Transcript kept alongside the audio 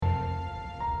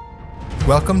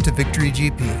Welcome to Victory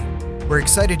GP. We're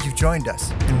excited you've joined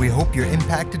us, and we hope you're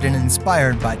impacted and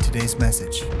inspired by today's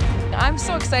message. I'm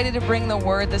so excited to bring the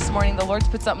word this morning. The Lord's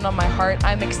put something on my heart.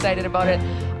 I'm excited about it.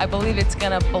 I believe it's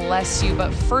going to bless you.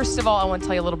 But first of all, I want to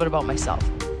tell you a little bit about myself.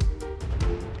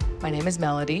 My name is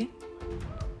Melody.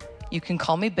 You can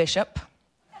call me Bishop.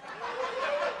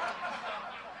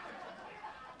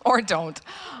 Or don't.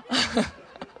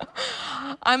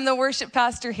 I'm the worship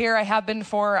pastor here. I have been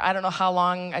for, I don't know how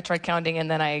long. I tried counting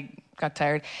and then I got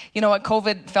tired. You know what?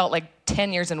 COVID felt like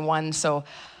 10 years in one. So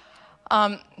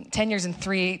 10 years in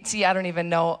three. See, I don't even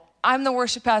know. I'm the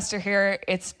worship pastor here.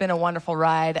 It's been a wonderful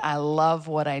ride. I love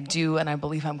what I do, and I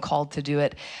believe I'm called to do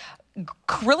it.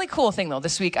 Really cool thing, though.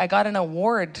 This week, I got an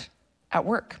award at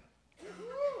work.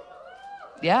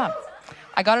 Yeah.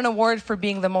 I got an award for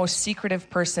being the most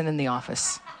secretive person in the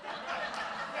office.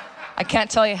 I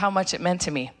can't tell you how much it meant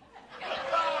to me.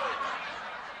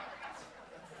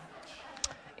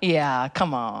 Yeah,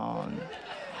 come on.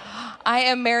 I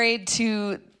am married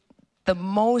to the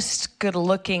most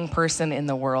good-looking person in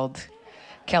the world,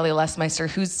 Kelly Lesmeister,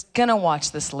 who's gonna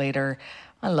watch this later.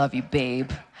 I love you,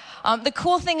 babe. The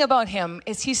cool thing about him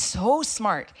is he's so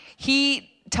smart. He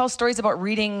tells stories about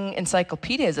reading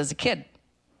encyclopedias as a kid.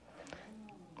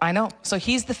 I know. So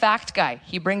he's the fact guy.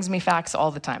 He brings me facts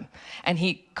all the time. And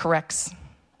he corrects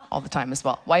all the time as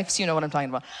well. Wives, you know what I'm talking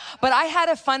about. But I had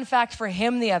a fun fact for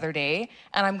him the other day,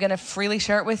 and I'm gonna freely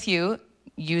share it with you.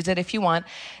 Use it if you want.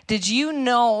 Did you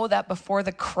know that before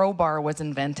the crowbar was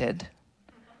invented,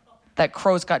 that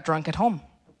crows got drunk at home?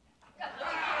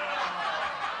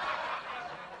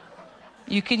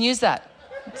 You can use that.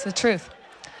 It's the truth.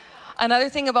 Another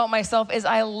thing about myself is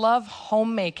I love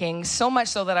homemaking, so much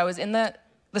so that I was in the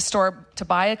store to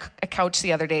buy a couch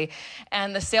the other day,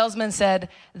 and the salesman said,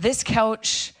 "This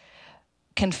couch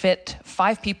can fit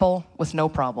 5 people with no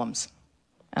problems."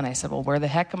 And I said, well, where the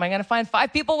heck am I going to find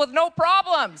 5 people with no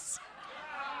problems?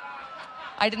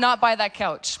 I did not buy that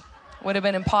couch. Would have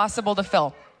been impossible to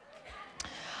fill.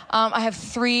 I have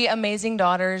 3 amazing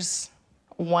daughters.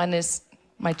 One is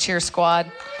my cheer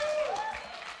squad.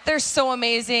 They're so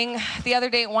amazing. The other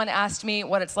day, one asked me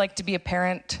what it's like to be a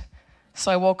parent. So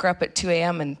I woke her up at 2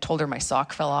 a.m. and told her my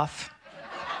sock fell off.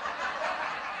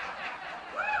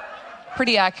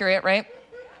 Pretty accurate, right?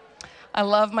 I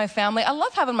love my family. I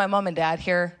love having my mom and dad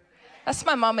here. That's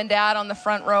my mom and dad on the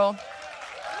front row.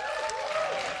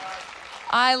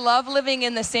 I love living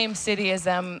in the same city as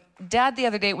them. Dad the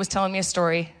other day was telling me a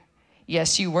story.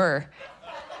 Yes, you were.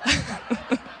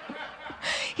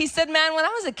 He said, man, when I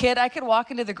was a kid, I could walk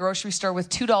into the grocery store with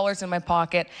 $2 in my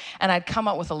pocket, and I'd come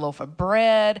out with a loaf of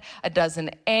bread, a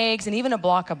dozen eggs, and even a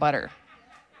block of butter.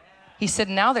 He said,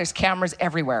 now there's cameras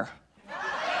everywhere.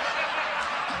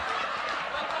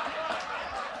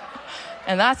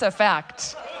 And that's a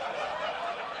fact.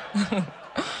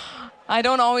 I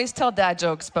don't always tell dad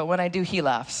jokes, but when I do, he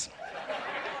laughs.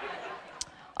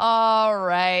 All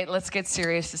right, let's get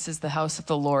serious. This is the house of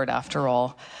the Lord, after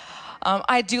all.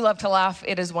 I do love to laugh.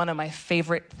 It is one of my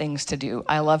favorite things to do.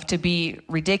 I love to be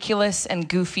ridiculous and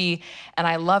goofy, and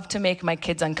I love to make my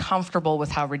kids uncomfortable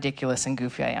with how ridiculous and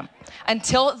goofy I am,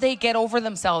 until they get over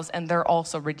themselves and they're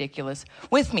also ridiculous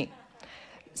with me.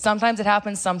 Sometimes it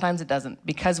happens, sometimes it doesn't,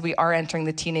 because we are entering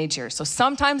the teenage years. So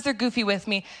sometimes they're goofy with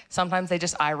me, sometimes they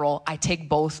just eye roll. I take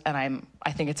both, and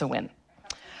I think it's a win.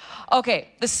 Okay,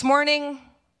 this morning,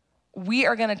 we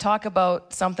are going to talk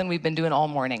about something we've been doing all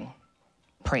morning.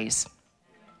 Praise.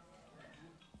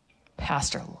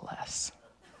 Pastor Les.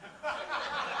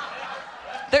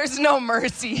 There's no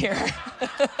mercy here.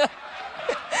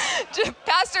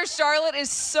 Pastor Charlotte is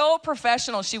so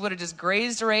professional. She would have just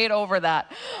grazed right over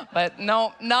that. But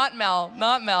no, not Mel.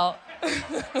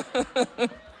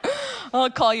 I'll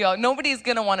call you out. Nobody's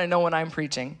going to want to know when I'm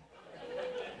preaching.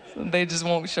 So they just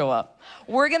won't show up.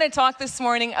 We're going to talk this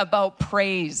morning about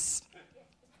praise.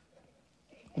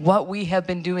 What we have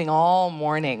been doing all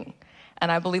morning.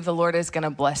 And I believe the Lord is going to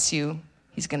bless you.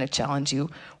 He's going to challenge you.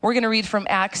 We're going to read from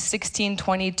Acts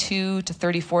 16:22 to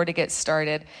 34 to get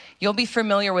started. You'll be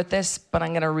familiar with this, but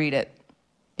I'm going to read it.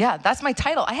 Yeah, that's my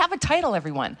title. I have a title,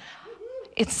 everyone.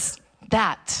 It's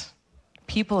that.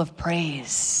 People of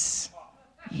praise.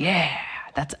 Yeah,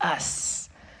 that's us.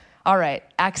 All right,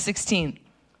 Acts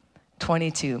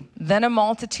 16:22. Then a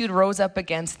multitude rose up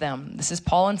against them. This is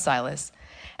Paul and Silas.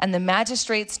 And the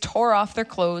magistrates tore off their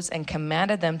clothes and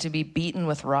commanded them to be beaten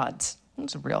with rods. It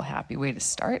was a real happy way to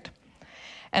start.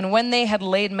 And when they had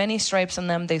laid many stripes on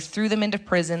them, they threw them into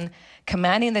prison,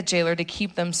 commanding the jailer to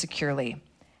keep them securely.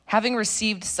 Having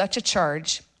received such a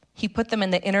charge, he put them in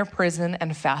the inner prison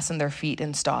and fastened their feet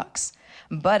in stocks.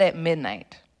 But at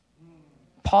midnight,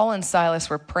 Paul and Silas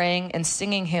were praying and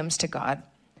singing hymns to God,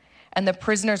 and the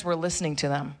prisoners were listening to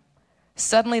them.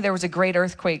 Suddenly there was a great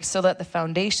earthquake, so that the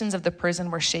foundations of the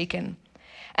prison were shaken.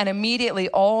 And immediately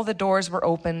all the doors were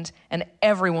opened, and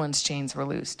everyone's chains were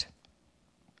loosed.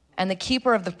 And the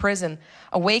keeper of the prison,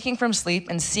 awaking from sleep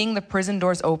and seeing the prison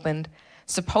doors opened,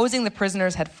 supposing the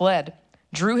prisoners had fled,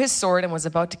 drew his sword and was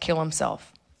about to kill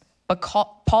himself. But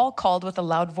Paul called with a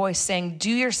loud voice, saying,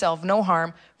 "Do yourself no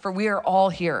harm, for we are all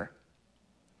here."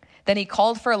 Then he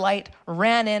called for a light,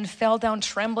 ran in, fell down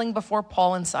trembling before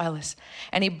Paul and Silas.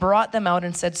 And he brought them out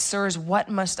and said, "Sirs, what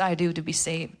must I do to be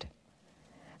saved?"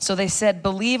 So they said,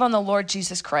 "Believe on the Lord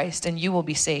Jesus Christ, and you will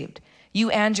be saved, you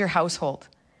and your household."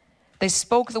 They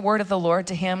spoke the word of the Lord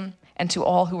to him and to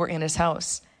all who were in his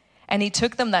house. And he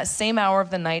took them that same hour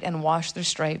of the night and washed their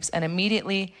stripes. And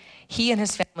immediately he and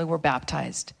his family were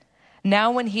baptized.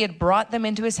 Now when he had brought them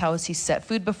into his house, he set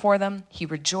food before them. He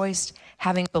rejoiced,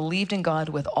 having believed in God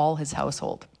with all his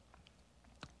household.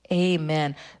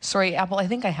 Amen. Sorry, Apple, I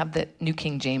think I have the New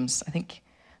King James. I think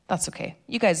that's okay.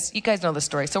 You guys know the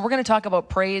story. So we're going to talk about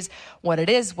praise, what it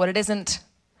is, what it isn't,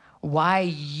 why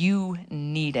you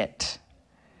need it.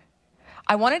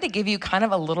 I wanted to give you kind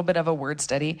of a little bit of a word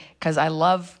study because I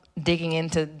love digging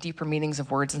into deeper meanings of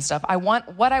words and stuff.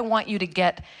 What I want you to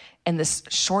get in this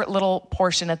short little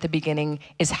portion at the beginning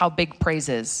is how big praise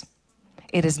is.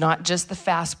 It is not just the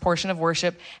fast portion of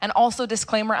worship. And also,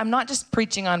 disclaimer, I'm not just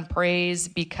preaching on praise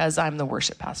because I'm the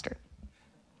worship pastor.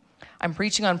 I'm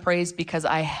preaching on praise because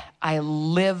I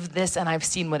live this and I've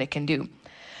seen what it can do.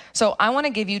 So I want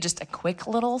to give you just a quick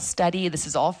little study. This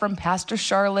is all from Pastor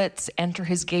Charlotte's Enter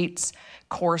His Gates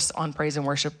course on praise and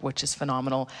worship, which is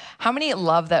phenomenal. How many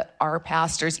love that our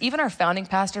pastors, even our founding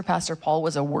pastor, Pastor Paul,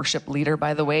 was a worship leader,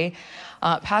 by the way.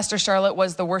 Pastor Charlotte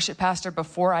was the worship pastor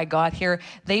before I got here.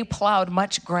 They plowed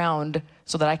much ground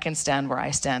so that I can stand where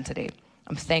I stand today.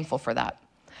 I'm thankful for that.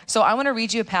 So I want to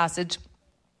read you a passage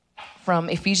from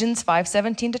Ephesians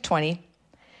 5:17 to 20.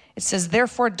 It says,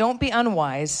 "Therefore don't be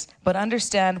unwise, but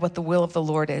understand what the will of the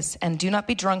Lord is, and do not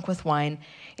be drunk with wine,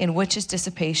 in which is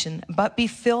dissipation, but be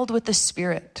filled with the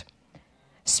Spirit,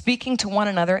 speaking to one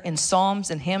another in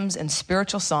psalms and hymns and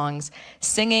spiritual songs,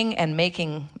 singing and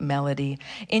making melody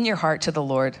in your heart to the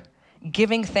Lord,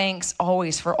 giving thanks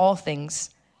always for all things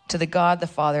to the God the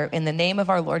Father in the name of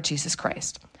our Lord Jesus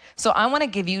Christ." So I want to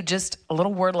give you just a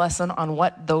little word lesson on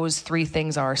what those three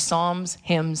things are: psalms,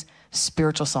 hymns,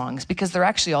 spiritual songs, because they're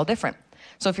actually all different.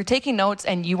 So if you're taking notes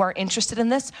and you are interested in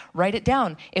this, write it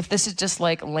down. If this is just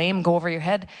like lame, go over your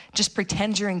head, just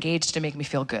pretend you're engaged to make me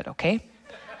feel good, okay?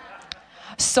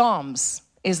 Psalms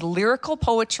is lyrical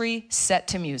poetry set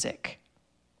to music.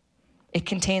 It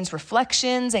contains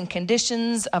reflections and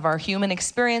conditions of our human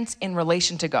experience in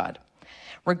relation to God.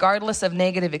 Regardless of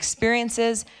negative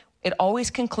experiences, it always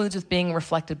concludes with being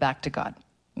reflected back to God.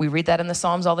 We read that in the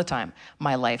Psalms all the time.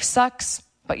 My life sucks,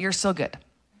 but you're so good.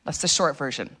 That's the short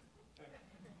version.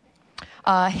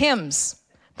 Hymns.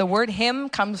 The word hymn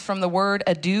comes from the word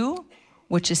ado,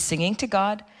 which is singing to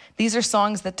God. These are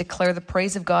songs that declare the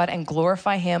praise of God and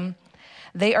glorify him.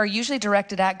 They are usually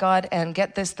directed at God, and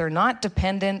get this, they're not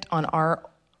dependent on our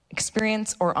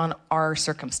experience or on our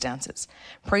circumstances.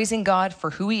 Praising God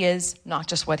for who he is, not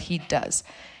just what he does.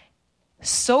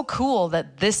 So cool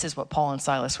that this is what Paul and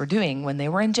Silas were doing when they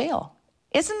were in jail.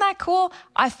 Isn't that cool?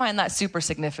 I find that super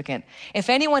significant. If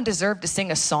anyone deserved to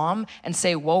sing a psalm and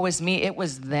say, "Woe is me," it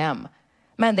was them.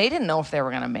 Man, they didn't know if they were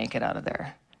going to make it out of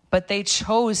there. But they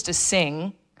chose to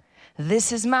sing,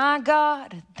 "This is my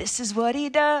God. This is what he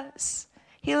does.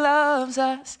 He loves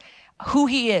us." Who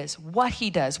he is, what he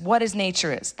does, what his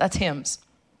nature is. That's hymns.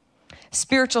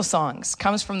 Spiritual songs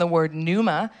comes from the word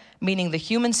pneuma, meaning the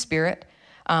human spirit.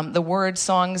 The word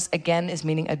songs, again, is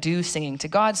meaning ado, singing to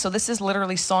God. So this is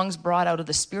literally songs brought out of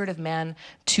the spirit of man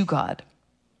to God.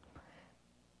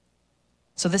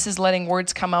 So this is letting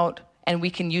words come out, and we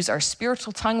can use our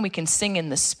spiritual tongue. We can sing in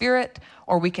the spirit,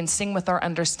 or we can sing with our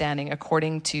understanding,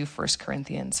 according to 1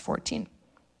 Corinthians 14.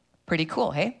 Pretty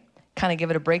cool, hey? Kind of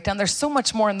give it a breakdown. There's so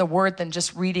much more in the word than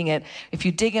just reading it. If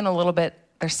you dig in a little bit,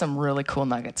 there's some really cool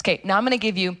nuggets. Okay, now I'm going to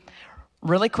give you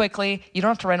really quickly. You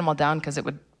don't have to write them all down because it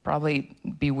would probably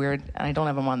be weird, and I don't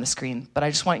have them on the screen, but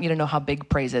I just want you to know how big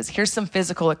praise is. Here's some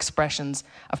physical expressions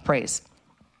of praise.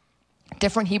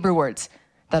 Different Hebrew words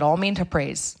that all mean to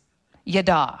praise.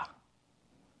 Yada,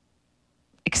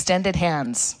 extended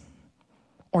hands,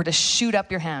 or to shoot up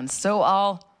your hands. So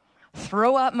I'll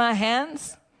throw up my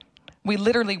hands. We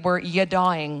literally were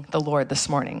yadaing the Lord this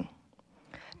morning.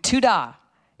 Tudah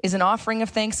is an offering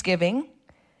of thanksgiving.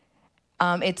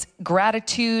 It's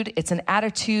gratitude. It's an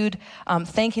attitude,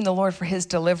 thanking the Lord for his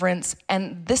deliverance.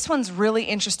 And this one's really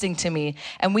interesting to me.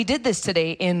 And we did this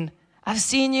today in I've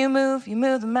seen you move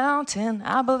the mountain.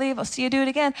 I believe I'll see you do it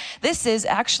again. This is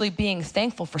actually being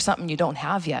thankful for something you don't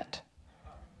have yet.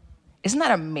 Isn't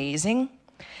that amazing?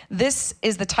 This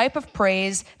is the type of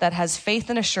praise that has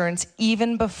faith and assurance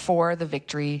even before the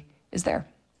victory is there.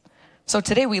 So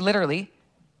today we literally,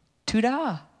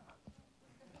 ta-da,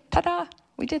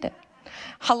 we did it.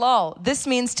 Halal, this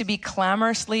means to be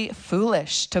clamorously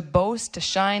foolish, to boast, to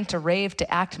shine, to rave,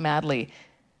 to act madly.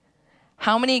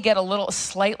 How many get a little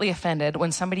slightly offended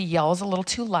when somebody yells a little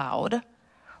too loud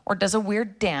or does a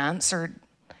weird dance or,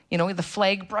 the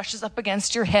flag brushes up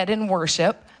against your head in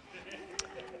worship?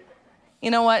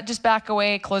 You know what? Just back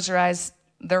away, close your eyes.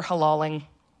 They're halaling.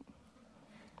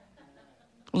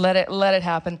 Let it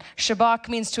happen. Shabach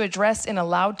means to address in a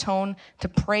loud tone, to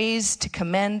praise, to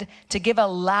commend, to give a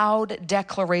loud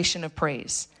declaration of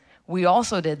praise. We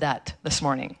also did that this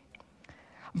morning.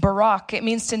 Barak, it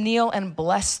means to kneel and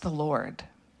bless the Lord.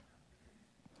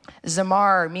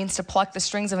 Zamar means to pluck the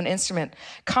strings of an instrument.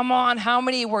 Come on, how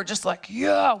many were just like,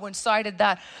 yeah, when I did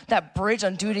that bridge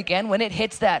on Do It Again, when it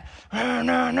hits that,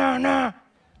 nah.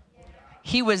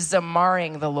 He was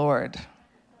zamaring the Lord.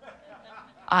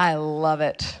 I love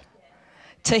it.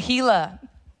 Tehillah,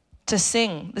 to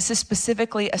sing. This is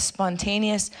specifically a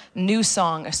spontaneous new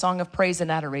song, a song of praise and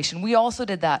adoration. We also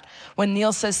did that. When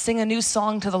Neil says, sing a new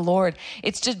song to the Lord,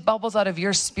 it just bubbles out of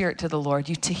your spirit to the Lord.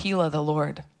 You Tehillah the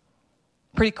Lord.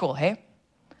 Pretty cool, hey?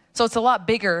 So it's a lot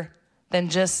bigger than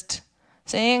just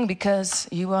sing because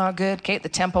you are good. Okay, the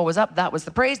tempo was up. That was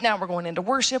the praise. Now we're going into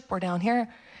worship. We're down here.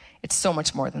 It's so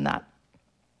much more than that.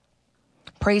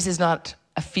 Praise is not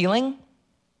a feeling.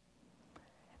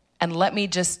 And let me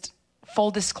just,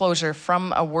 full disclosure,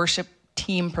 from a worship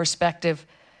team perspective,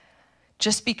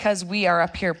 just because we are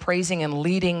up here praising and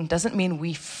leading doesn't mean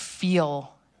we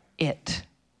feel it.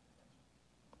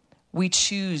 We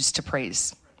choose to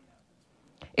praise.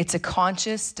 It's a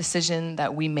conscious decision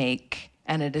that we make,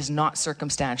 and it is not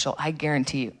circumstantial, I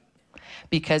guarantee you.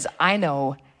 Because I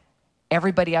know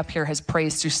everybody up here has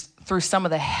praised through some of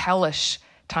the hellish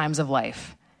times of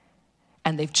life,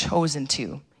 and they've chosen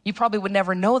to. You probably would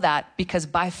never know that because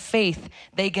by faith,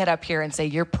 they get up here and say,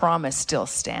 your promise still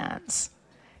stands.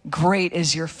 Great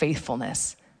is your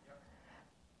faithfulness.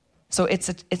 So it's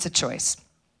a choice.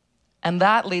 And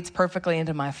that leads perfectly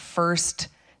into my first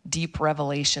deep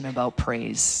revelation about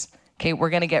praise. Okay,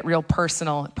 we're going to get real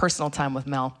personal time with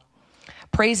Mel.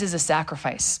 Praise is a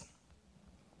sacrifice.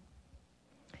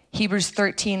 Hebrews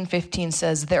 13:15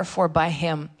 says, therefore by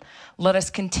him, let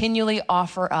us continually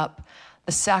offer up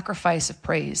the sacrifice of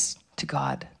praise to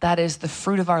God. That is the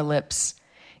fruit of our lips,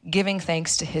 giving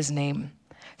thanks to his name.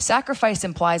 Sacrifice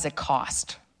implies a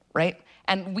cost, right?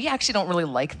 And we actually don't really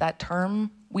like that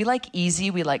term. We like easy,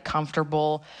 we like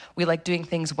comfortable, we like doing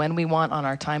things when we want on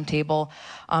our timetable.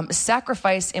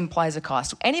 Sacrifice implies a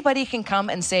cost. Anybody can come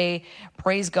and say,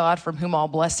 praise God from whom all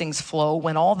blessings flow,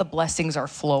 when all the blessings are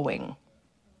flowing.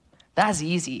 That's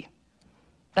easy.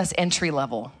 That's entry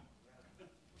level.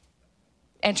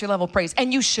 Entry-level praise.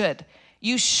 And you should.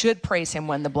 You should praise him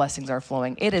when the blessings are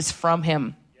flowing. It is from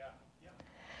him.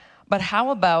 But how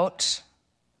about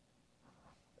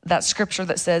that scripture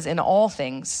that says, in all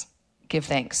things, give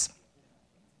thanks?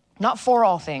 Not for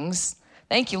all things.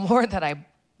 Thank you, Lord, that I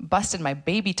busted my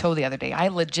baby toe the other day. I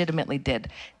legitimately did.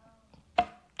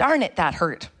 Darn it, that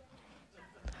hurt.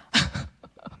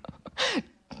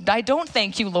 I don't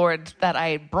thank you, Lord, that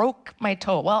I broke my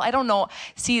toe. Well, I don't know.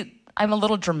 See, I'm a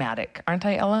little dramatic, aren't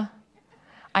I, Ella?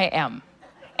 I am.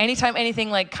 Anytime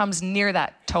anything comes near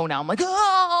that toenail, I'm like,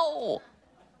 oh!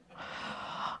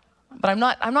 But I'm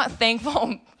not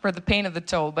thankful for the pain of the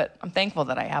toe, but I'm thankful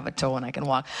that I have a toe and I can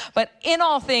walk. But in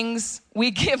all things, we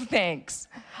give thanks.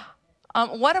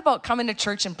 What about coming to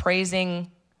church and praising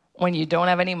when you don't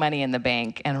have any money in the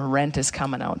bank and rent is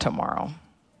coming out tomorrow?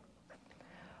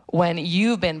 When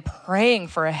you've been praying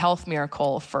for a health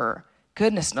miracle for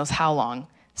goodness knows how long,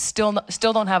 still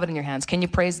don't have it in your hands. Can you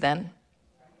praise then?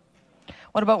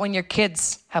 What about when your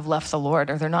kids have left the Lord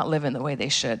or they're not living the way they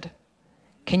should?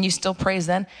 Can you still praise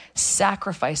then?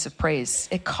 Sacrifice of praise.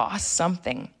 It costs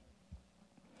something.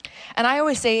 And I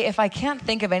always say, if I can't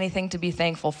think of anything to be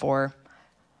thankful for,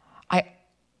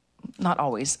 not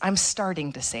always, I'm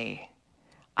starting to say,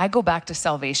 I go back to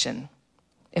salvation.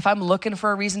 If I'm looking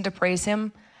for a reason to praise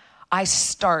him, I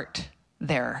start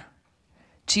there.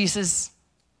 Jesus,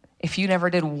 if you never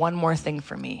did one more thing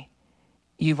for me,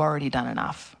 you've already done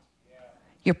enough.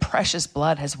 Your precious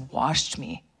blood has washed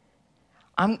me.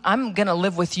 I'm going to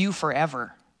live with you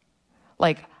forever.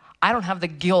 I don't have the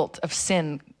guilt of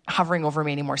sin hovering over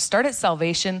me anymore. Start at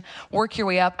salvation, work your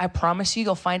way up. I promise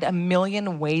you'll find a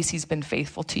million ways he's been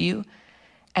faithful to you,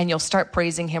 and you'll start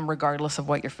praising him regardless of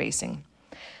what you're facing.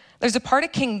 There's a part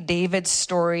of King David's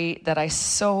story that I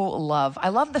so love. I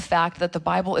love the fact that the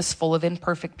Bible is full of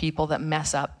imperfect people that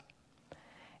mess up,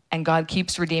 and God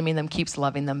keeps redeeming them, keeps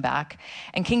loving them back.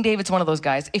 And King David's one of those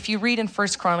guys. If you read in 1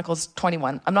 Chronicles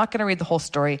 21, I'm not going to read the whole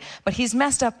story, but he's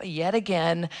messed up yet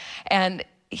again, and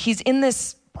he's in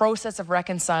this process of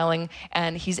reconciling,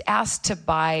 and he's asked to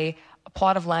buy a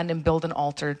plot of land and build an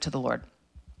altar to the Lord.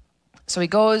 So he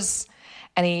goes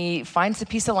and he finds the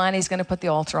piece of land he's going to put the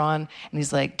altar on, and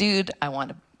he's like, dude, I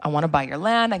want to buy your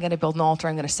land. I'm going to build an altar.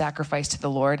 I'm going to sacrifice to the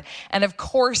Lord. And of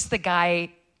course the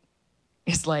guy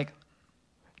is like,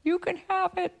 you can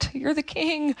have it. You're the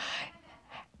king.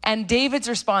 And David's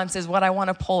response is what I want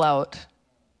to pull out.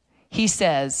 He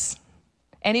says,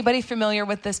 anybody familiar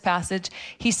with this passage?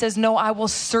 He says, no, I will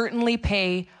certainly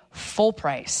pay full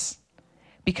price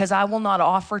because I will not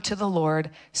offer to the Lord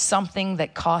something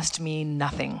that cost me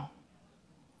nothing.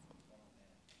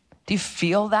 Do you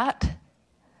feel that?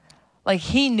 Like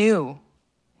he knew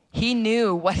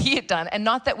what he had done. And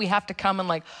not that we have to come and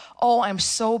like, oh, I'm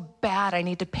so bad, I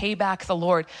need to pay back the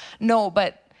Lord. No,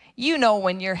 but you know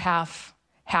when you're half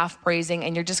praising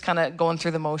and you're just kind of going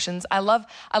through the motions. I love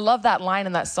that line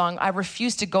in that song. I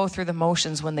refuse to go through the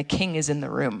motions when the king is in the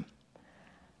room.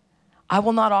 I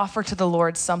will not offer to the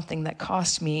Lord something that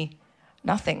cost me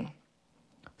nothing.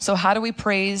 So how do we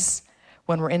praise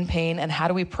when we're in pain? And how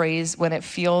do we praise when it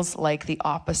feels like the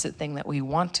opposite thing that we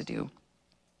want to do?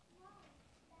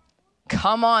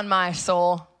 Come on, my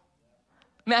soul.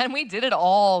 Man, we did it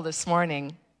all this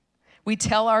morning. We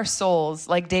tell our souls,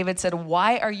 like David said,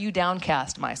 why are you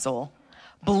downcast, my soul?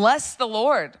 Bless the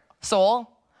Lord,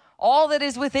 soul. All that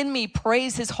is within me,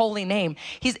 praise his holy name.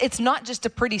 It's not just a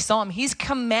pretty psalm. He's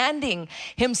commanding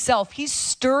himself. He's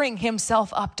stirring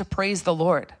himself up to praise the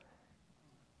Lord.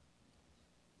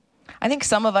 I think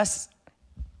some of us,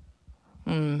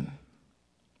 maybe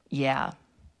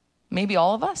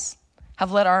all of us,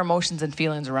 have let our emotions and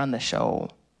feelings run the show.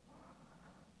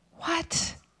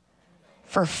 What?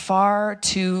 For far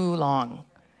too long.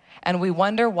 And we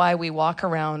wonder why we walk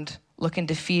around looking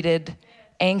defeated,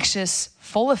 anxious,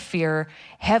 full of fear,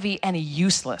 heavy, and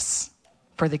useless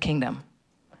for the kingdom.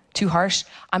 Too harsh?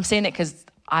 I'm saying it because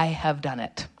I have done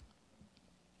it.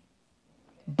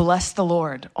 Bless the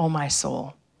Lord, O my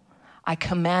soul. I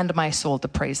command my soul to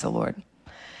praise the Lord.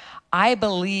 I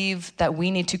believe that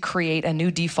we need to create a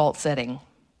new default setting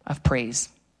of praise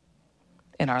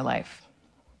in our life.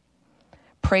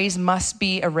 Praise must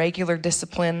be a regular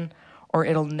discipline or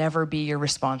it'll never be your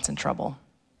response in trouble.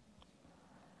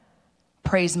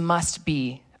 Praise must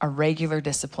be a regular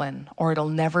discipline or it'll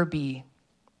never be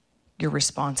your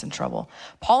response in trouble.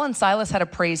 Paul and Silas had a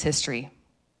praise history.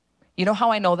 You know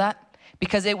how I know that?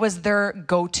 Because it was their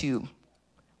go-to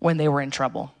when they were in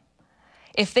trouble.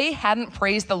 If they hadn't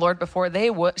praised the Lord before,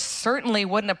 they certainly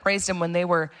wouldn't have praised him when they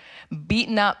were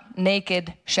beaten up,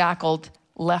 naked, shackled,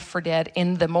 left for dead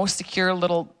in the most secure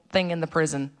little thing in the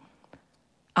prison.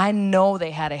 I know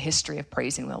they had a history of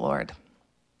praising the Lord.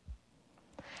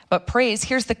 But praise,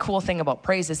 here's the cool thing about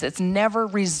praise is it's never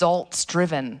results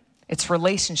driven. It's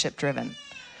relationship driven.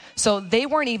 So they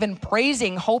weren't even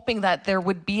praising, hoping that there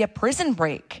would be a prison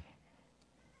break.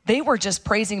 They were just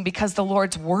praising because the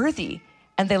Lord's worthy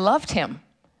and they loved him.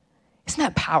 Isn't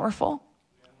that powerful?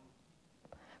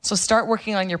 So start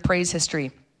working on your praise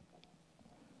history.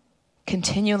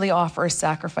 Continually offer a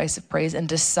sacrifice of praise and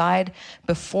decide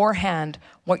beforehand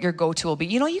what your go-to will be.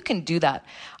 You know, you can do that.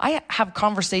 I have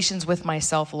conversations with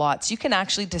myself lots. You can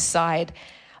actually decide,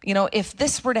 you know, if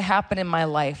this were to happen in my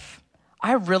life,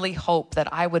 I really hope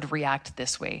that I would react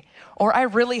this way. Or I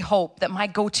really hope that my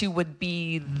go-to would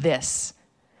be this.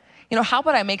 You know, how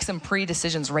about I make some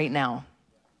pre-decisions right now?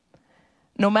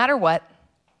 No matter what,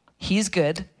 he's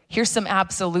good. Here's some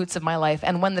absolutes of my life.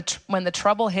 And when the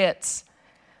trouble hits,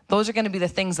 those are going to be the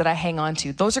things that I hang on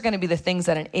to. Those are going to be the things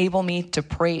that enable me to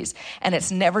praise. And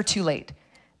it's never too late.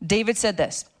 David said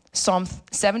this, Psalm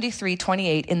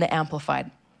 73:28 in the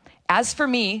Amplified. As for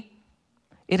me,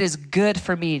 it is good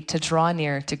for me to draw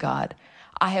near to God.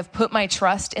 I have put my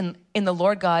trust in the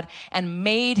Lord God and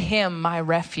made him my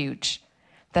refuge,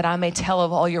 that I may tell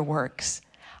of all your works.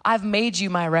 I've made you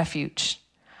my refuge.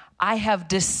 I have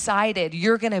decided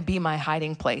you're going to be my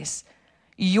hiding place.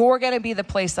 You're going to be the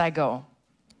place I go.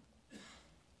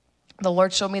 The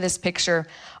Lord showed me this picture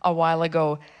a while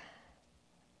ago.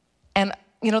 And,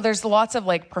 you know, there's lots of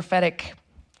like prophetic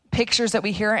pictures that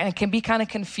we hear, and it can be kind of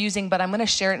confusing, but I'm going to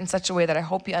share it in such a way that I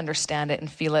hope you understand it and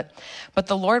feel it. But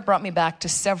the Lord brought me back to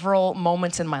several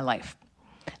moments in my life.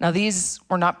 Now, these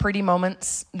were not pretty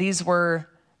moments. These were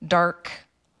dark,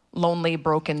 lonely,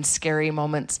 broken, scary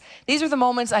moments. These were the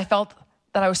moments I felt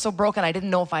that I was so broken I didn't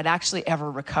know if I'd actually ever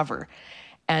recover.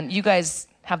 And you guys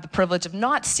have the privilege of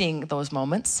not seeing those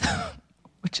moments,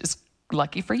 which is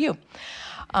lucky for you.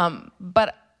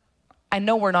 But I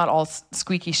know we're not all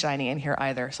squeaky shiny in here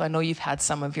either, so I know you've had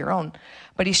some of your own.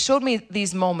 But he showed me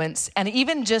these moments, and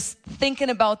even just thinking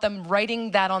about them,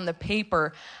 writing that on the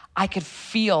paper, I could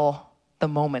feel the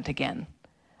moment again.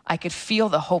 I could feel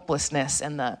the hopelessness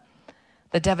and the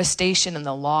devastation and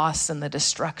the loss and the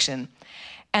destruction.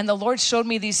 And the Lord showed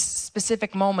me these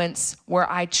specific moments where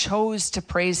I chose to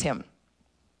praise him.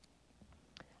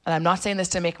 And I'm not saying this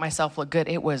to make myself look good.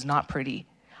 It was not pretty.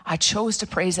 I chose to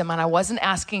praise him, and I wasn't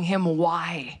asking him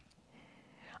why.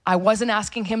 I wasn't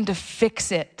asking him to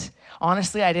fix it.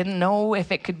 Honestly, I didn't know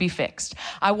if it could be fixed.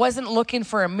 I wasn't looking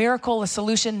for a miracle, a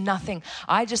solution, nothing.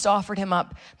 I just offered him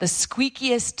up the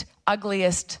squeakiest,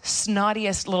 ugliest,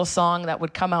 snottiest little song that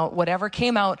would come out. Whatever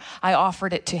came out, I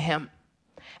offered it to him.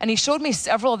 And he showed me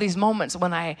several of these moments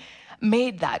when I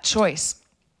made that choice.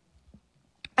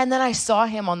 And then I saw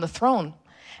him on the throne,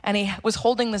 and he was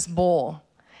holding this bowl.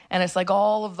 And it's like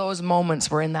all of those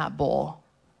moments were in that bowl.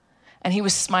 And he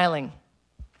was smiling.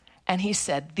 And he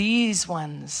said, "These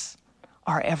ones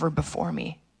are ever before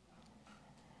me."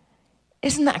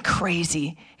 Isn't that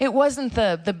crazy? It wasn't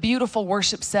the beautiful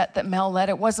worship set that Mel led.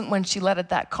 It wasn't when she led at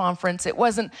that conference. It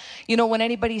wasn't, when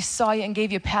anybody saw you and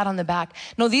gave you a pat on the back.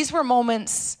 No, these were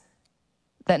moments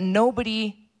that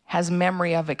nobody has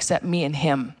memory of except me and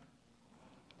him.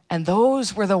 And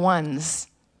those were the ones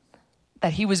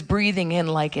that he was breathing in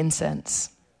like incense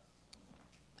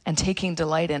and taking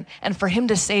delight in. And for him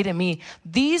to say to me,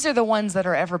 "These are the ones that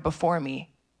are ever before me."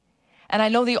 And I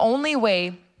know the only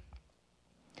way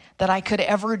that I could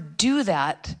ever do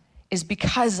that is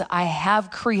because I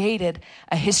have created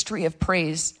a history of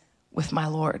praise with my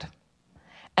Lord.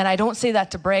 And I don't say that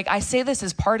to brag. I say this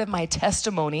as part of my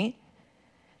testimony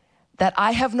that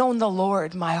I have known the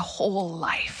Lord my whole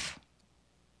life.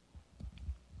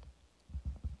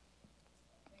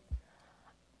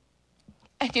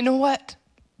 And you know what?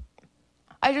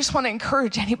 I just want to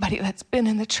encourage anybody that's been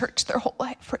in the church their whole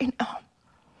life right now,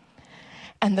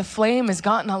 and the flame has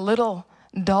gotten a little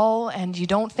dull, and you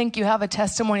don't think you have a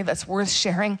testimony that's worth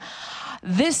sharing.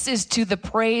 This is to the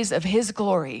praise of his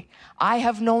glory. I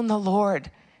have known the Lord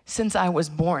since I was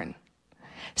born.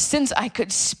 Since I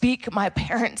could speak, my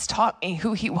parents taught me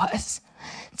who he was.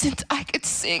 Since I could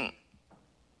sing,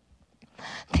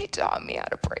 they taught me how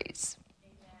to praise.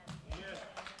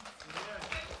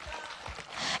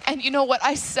 And you know what?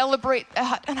 I celebrate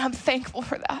that, and I'm thankful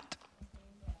for that.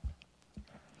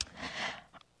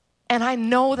 And I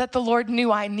know that the Lord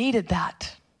knew I needed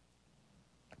that,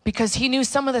 because he knew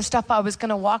some of the stuff I was going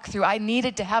to walk through. I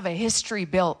needed to have a history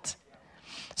built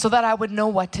so that I would know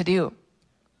what to do.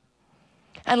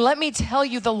 And let me tell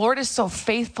you, the Lord is so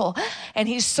faithful, and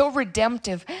he's so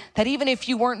redemptive that even if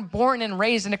you weren't born and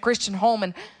raised in a Christian home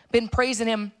and been praising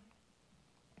him,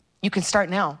 you can start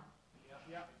now.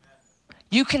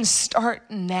 You can start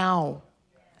now.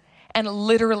 And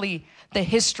literally, the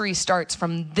history starts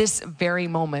from this very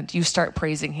moment. You start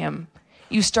praising him.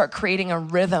 You start creating a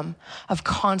rhythm of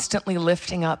constantly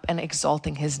lifting up and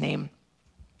exalting his name.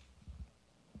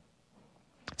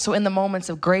 So in the moments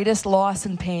of greatest loss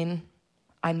and pain,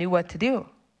 I knew what to do.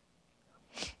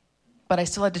 But I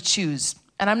still had to choose.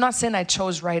 And I'm not saying I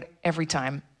chose right every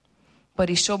time, but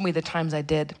he showed me the times I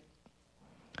did.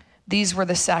 These were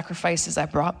the sacrifices I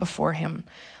brought before him.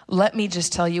 Let me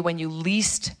just tell you, when you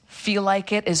least feel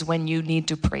like it is when you need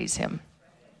to praise him.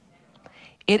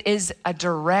 It is a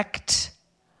direct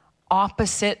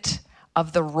opposite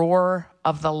of the roar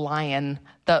of the lion,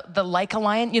 the like a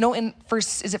lion. In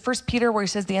First Peter, where he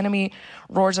says the enemy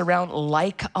roars around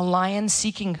like a lion,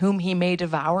 seeking whom he may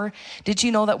devour? Did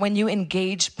you know that when you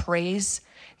engage praise,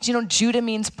 Judah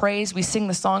means praise? We sing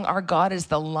the song, "Our God is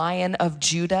the Lion of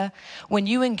Judah." When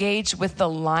you engage with the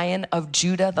Lion of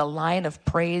Judah, the Lion of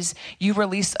praise, you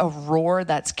release a roar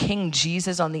that's King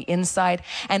Jesus on the inside.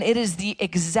 And it is the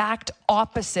exact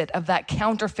opposite of that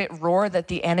counterfeit roar that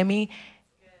the enemy.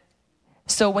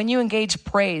 So when you engage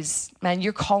praise, man,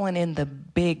 you're calling in the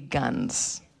big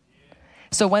guns.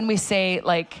 So when we say,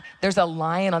 there's a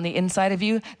lion on the inside of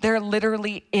you, there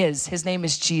literally is. His name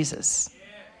is Jesus.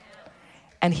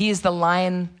 And he is the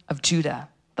Lion of Judah,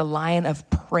 the Lion of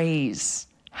praise.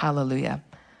 Hallelujah.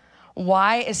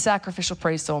 Why is sacrificial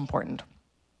praise so important?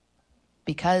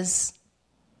 Because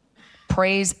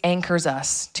Praise anchors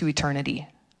us to eternity.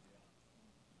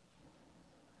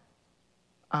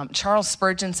 Charles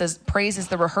Spurgeon says, praise is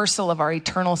the rehearsal of our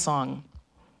eternal song.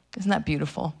 Isn't that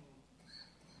beautiful?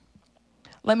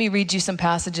 Let me read you some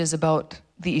passages about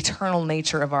the eternal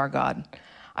nature of our God.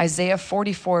 Isaiah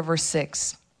 44, verse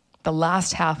 6. The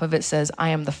last half of it says, I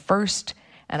am the first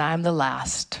and I am the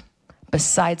last.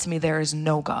 Besides me, there is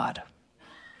no God.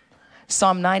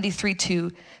 Psalm 93,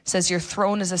 2 says, your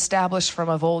throne is established from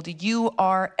of old. You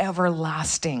are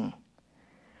everlasting.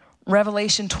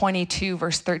 Revelation 22,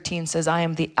 verse 13 says, I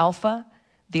am the Alpha,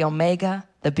 the Omega,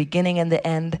 the beginning and the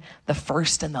end, the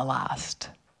first and the last.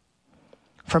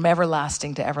 From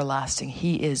everlasting to everlasting,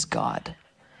 he is God.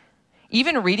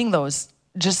 Even reading those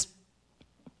just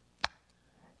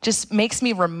makes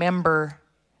me remember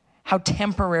how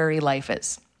temporary life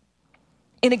is.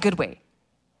 In a good way.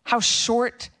 How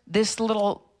short this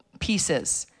little piece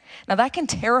is. Now that can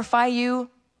terrify you.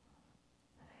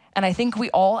 And I think we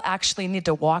all actually need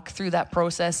to walk through that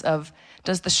process of,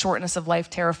 does the shortness of life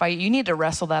terrify you? You need to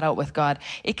wrestle that out with God.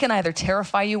 It can either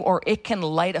terrify you or it can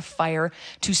light a fire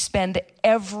to spend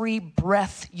every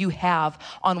breath you have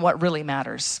on what really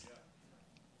matters.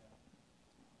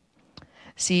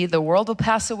 See, the world will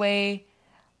pass away.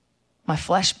 My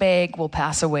flesh bag will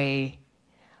pass away.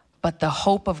 But the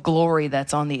hope of glory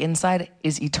that's on the inside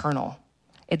is eternal.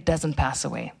 It doesn't pass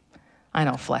away. I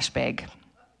know, flesh bag.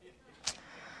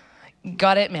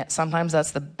 Gotta admit, sometimes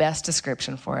that's the best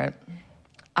description for it.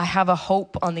 I have a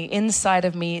hope on the inside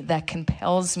of me that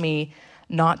compels me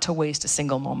not to waste a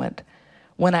single moment.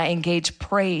 When I engage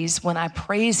praise, when I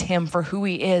praise him for who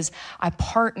he is, I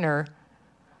partner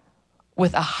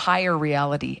with a higher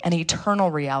reality, an eternal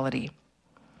reality.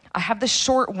 I have this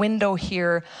short window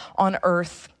here on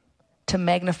earth to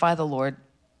magnify the Lord.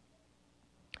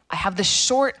 I have this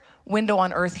short window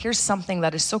on earth. Here's something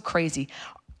that is so crazy.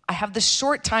 I have this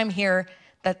short time here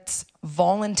that's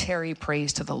voluntary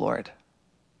praise to the Lord.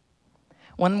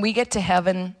 When we get to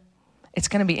heaven, it's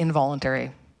going to be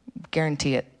involuntary.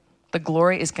 Guarantee it. The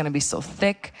glory is going to be so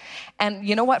thick. And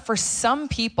you know what? For some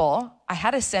people, I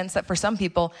had a sense that for some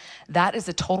people, that is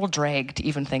a total drag to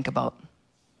even think about.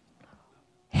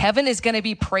 Heaven is going to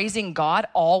be praising God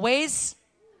always.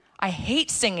 I hate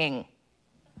singing.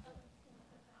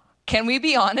 Can we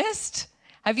be honest?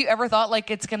 Have you ever thought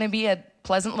like it's going to be a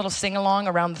pleasant little sing-along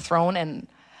around the throne and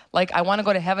like I want to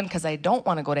go to heaven because I don't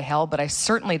want to go to hell, but I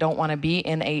certainly don't want to be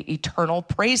in a eternal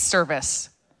praise service.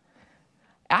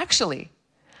 Actually,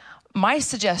 my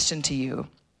suggestion to you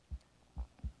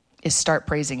is start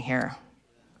praising here.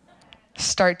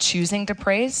 Start choosing to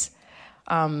praise.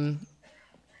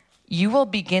 You will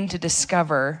begin to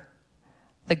discover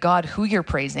the God who you're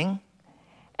praising,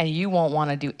 and you won't want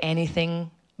to do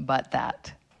anything but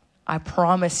that. I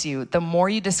promise you, the more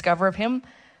you discover of him,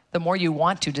 the more you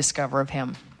want to discover of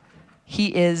him.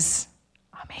 He is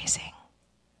amazing.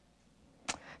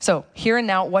 So here and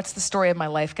now, what's the story of my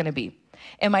life going to be?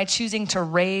 Am I choosing to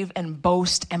rave and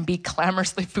boast and be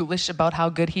clamorously foolish about how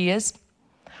good he is?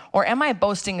 Or am I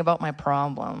boasting about my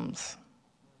problems?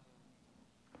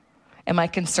 Am I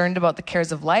concerned about the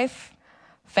cares of life,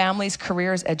 families,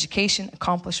 careers, education,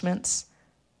 accomplishments?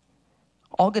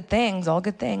 All good things, all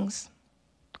good things.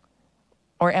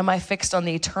 Or am I fixed on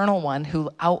the eternal one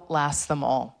who outlasts them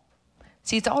all?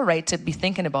 See, it's all right to be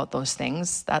thinking about those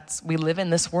things. We live in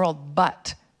this world,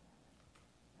 but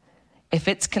if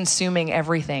it's consuming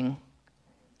everything,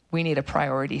 we need a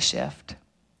priority shift.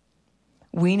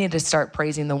 We need to start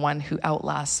praising the one who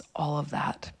outlasts all of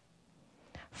that.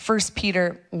 1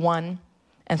 Peter 1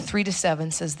 and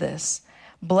 3-7 says this,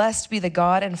 "Blessed be the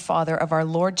God and Father of our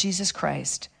Lord Jesus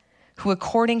Christ, who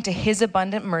according to his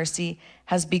abundant mercy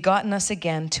has begotten us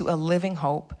again to a living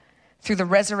hope through the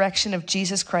resurrection of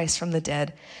Jesus Christ from the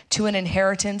dead, to an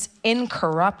inheritance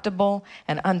incorruptible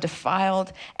and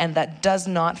undefiled and that does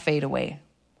not fade away,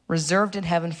 reserved in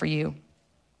heaven for you,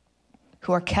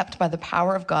 who are kept by the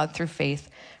power of God through faith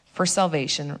for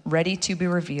salvation, ready to be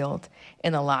revealed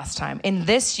in the last time. In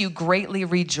this you greatly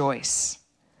rejoice,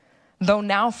 though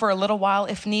now for a little while,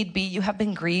 if need be, you have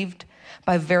been grieved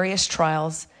by various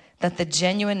trials, that the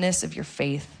genuineness of your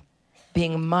faith,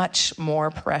 being much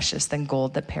more precious than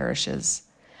gold that perishes,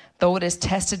 though it is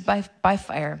tested by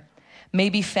fire, may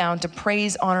be found to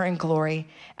praise, honor, and glory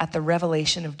at the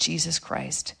revelation of Jesus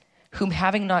Christ, whom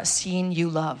having not seen you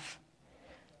love.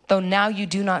 Though now you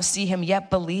do not see him, yet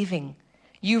believing,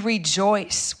 you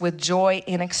rejoice with joy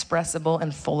inexpressible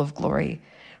and full of glory,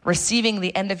 receiving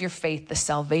the end of your faith, the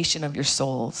salvation of your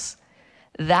souls."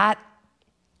 That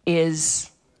is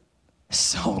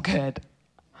so good.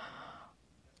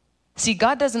 See,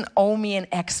 God doesn't owe me an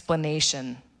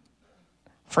explanation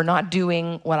for not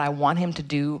doing what I want him to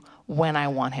do when I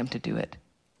want him to do it.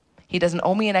 He doesn't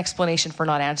owe me an explanation for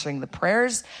not answering the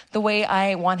prayers the way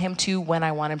I want him to, when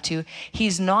I want him to.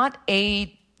 He's not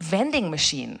a vending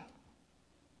machine.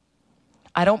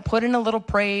 I don't put in a little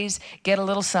praise, get a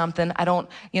little something. I don't,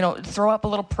 throw up a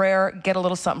little prayer, get a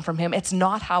little something from him. It's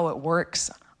not how it works.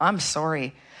 I'm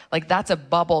sorry. Like, that's a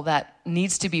bubble that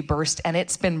needs to be burst, and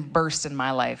it's been burst in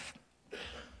my life.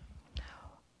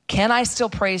 Can I still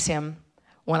praise him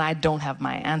when I don't have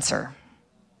my answer?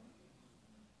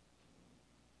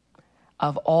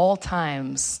 Of all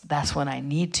times, that's when I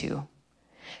need to.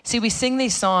 See, we sing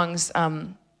these songs,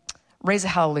 Raise a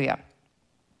Hallelujah.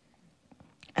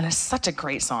 And it's such a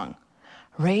great song.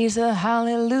 Raise a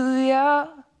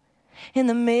hallelujah in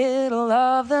the middle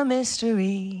of the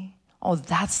mystery. Oh,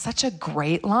 that's such a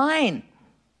great line.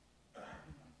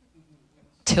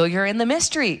 Till you're in the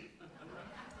mystery.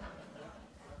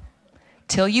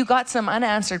 Till you got some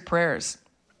unanswered prayers.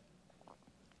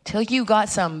 Till you got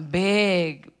some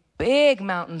big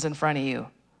mountains in front of you.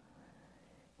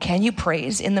 Can you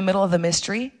praise in the middle of the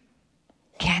mystery?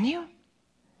 Can you?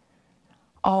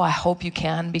 Oh, I hope you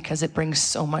can, because it brings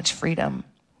so much freedom.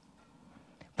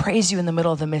 Praise you in the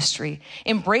middle of the mystery.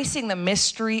 Embracing the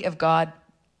mystery of God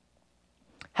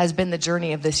has been the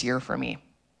journey of this year for me.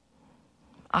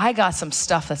 I got some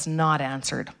stuff that's not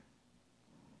answered.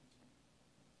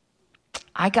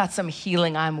 I got some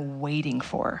healing I'm waiting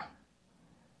for.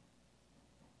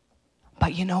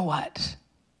 But you know what?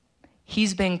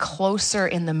 He's been closer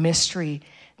in the mystery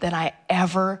than I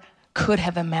ever could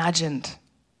have imagined.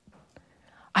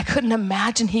 I couldn't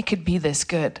imagine he could be this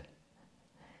good.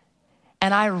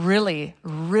 And I really,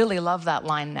 really love that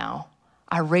line now.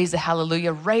 I raise the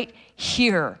hallelujah right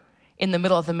here in the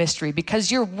middle of the mystery,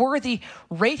 because you're worthy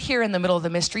right here in the middle of the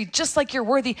mystery, just like you're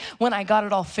worthy when I got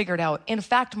it all figured out. In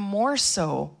fact, more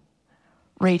so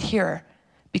right here,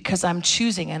 because I'm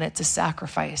choosing, and it's a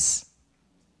sacrifice.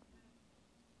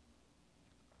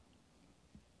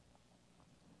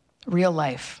 Real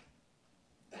life.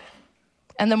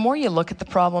 And the more you look at the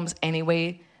problems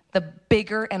anyway, the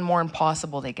bigger and more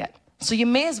impossible they get. So you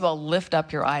may as well lift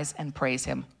up your eyes and praise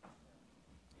him.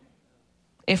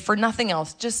 If for nothing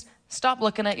else, just stop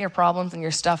looking at your problems and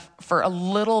your stuff for a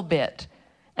little bit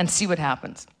and see what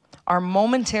happens. Our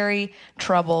momentary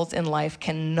troubles in life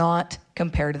cannot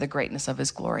compare to the greatness of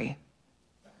his glory.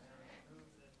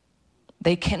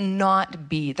 They cannot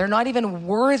be. They're not even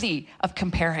worthy of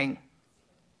comparing.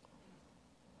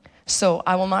 So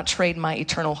I will not trade my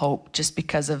eternal hope just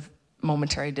because of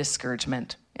momentary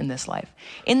discouragement in this life.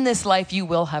 In this life, you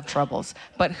will have troubles.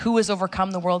 But who has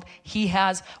overcome the world? He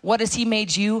has. What has he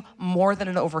made you? More than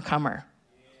an overcomer.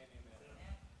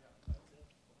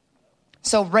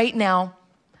 So right now,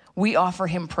 we offer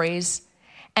him praise.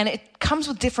 And it comes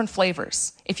with different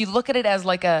flavors. If you look at it as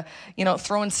like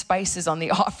throwing spices on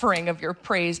the offering of your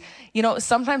praise,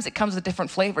 sometimes it comes with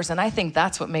different flavors. And I think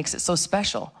that's what makes it so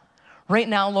special. Right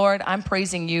now, Lord, I'm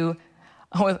praising you.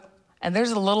 And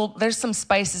there's some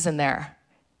spices in there.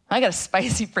 I got a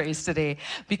spicy praise today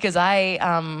because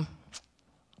I'm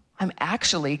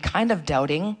actually kind of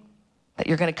doubting that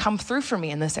you're going to come through for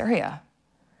me in this area.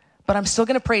 But I'm still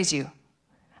going to praise you.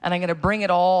 And I'm going to bring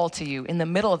it all to you in the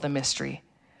middle of the mystery.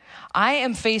 I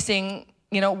am facing,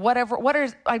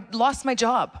 I lost my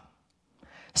job.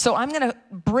 So I'm going to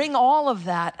bring all of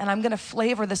that, and I'm going to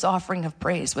flavor this offering of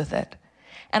praise with it.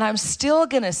 And I'm still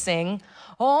going to sing,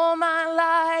 all my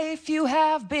life you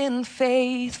have been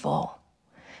faithful.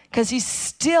 Because he's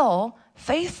still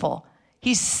faithful.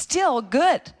 He's still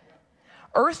good.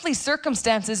 Earthly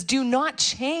circumstances do not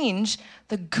change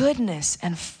the goodness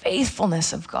and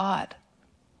faithfulness of God.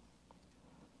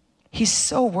 He's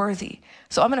so worthy.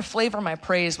 So I'm going to flavor my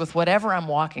praise with whatever I'm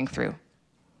walking through.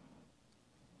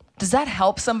 Does that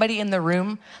help somebody in the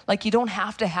room? Like, you don't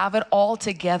have to have it all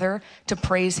together to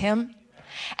praise him.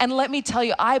 And let me tell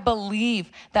you, I believe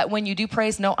that when you do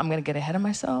praise, no, I'm going to get ahead of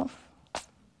myself.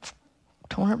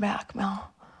 Tone her back,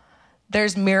 Mel.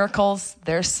 There's miracles,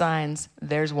 there's signs,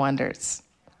 there's wonders.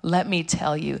 Let me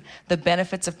tell you, the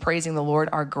benefits of praising the Lord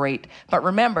are great. But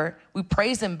remember, we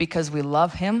praise him because we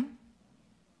love him,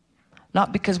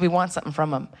 not because we want something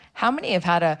from him. How many have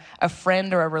had a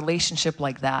friend or a relationship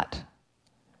like that?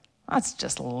 That's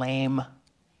just lame.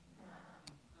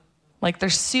 Like, they're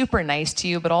super nice to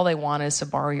you, but all they want is to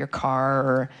borrow your car,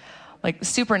 or like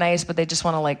super nice, but they just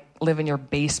want to like live in your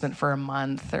basement for a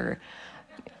month, or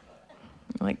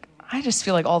like, I just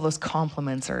feel like all those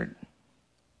compliments are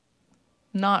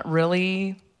not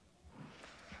really,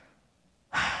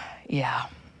 yeah.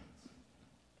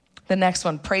 The next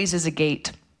one, praise is a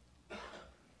gate.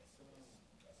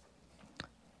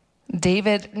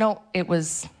 it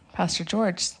was Pastor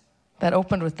George that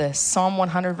opened with this. Psalm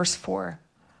 100, verse 4.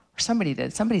 Or somebody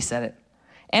did. Somebody said it.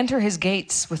 Enter his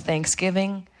gates with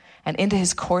thanksgiving and into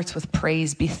his courts with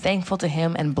praise. Be thankful to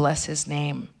him and bless his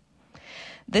name.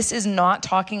 This is not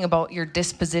talking about your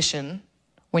disposition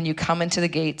when you come into the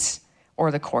gates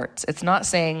or the courts. It's not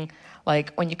saying,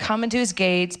 like, when you come into his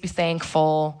gates, be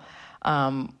thankful.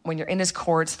 When you're in his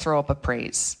courts, throw up a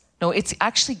praise. No, it's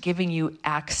actually giving you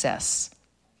access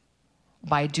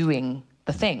by doing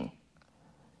the thing.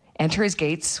 Enter his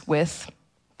gates with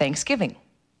thanksgiving.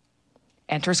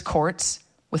 Enter his courts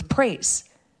with praise.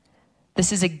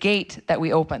 This is a gate that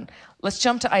we open. Let's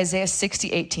jump to Isaiah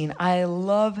 60:18. I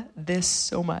love this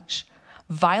so much.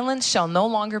 Violence shall no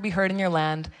longer be heard in your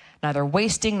land, neither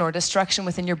wasting nor destruction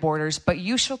within your borders, but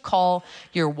you shall call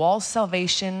your walls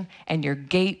salvation and your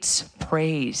gates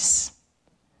praise.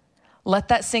 Let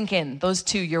that sink in. Those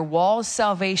two, your walls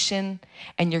salvation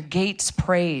and your gates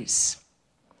praise.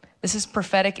 This is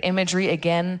prophetic imagery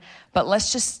again, but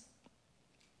let's just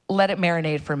let it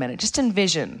marinate for a minute. Just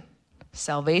envision.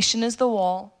 Salvation is the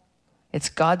wall. It's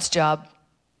God's job.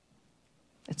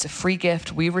 It's a free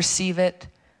gift. We receive it.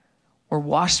 We're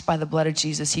washed by the blood of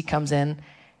Jesus. He comes in.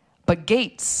 But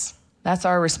gates, that's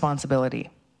our responsibility.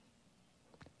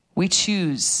 We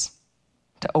choose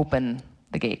to open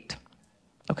the gate.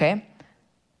 Okay?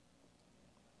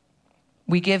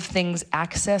 We give things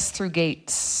access through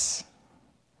gates.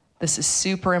 This is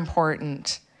super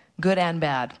important, good and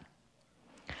bad.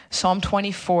 Psalm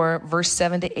 24, verse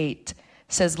 7-8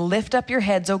 says, lift up your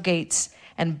heads, O gates,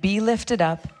 and be lifted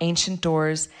up, ancient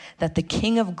doors, that the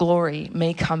King of glory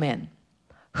may come in.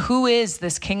 Who is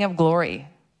this King of glory?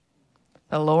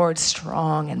 The Lord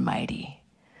strong and mighty,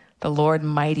 the Lord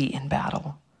mighty in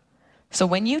battle. So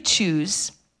when you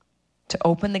choose to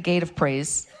open the gate of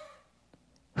praise,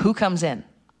 who comes in?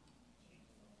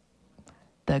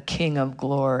 The King of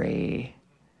glory,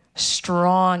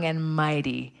 strong and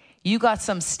mighty. You got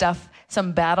some stuff,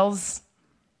 some battles.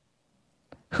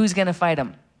 Who's going to fight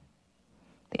them?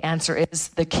 The answer is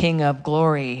the King of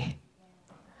glory.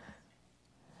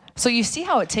 So you see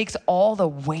how it takes all the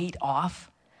weight off?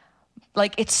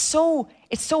 Like it's so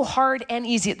hard and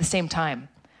easy at the same time.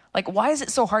 Like, why is it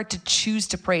so hard to choose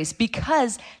to praise?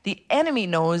 Because the enemy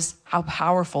knows how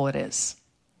powerful it is.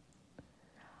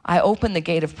 I open the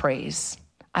gate of praise.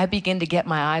 I begin to get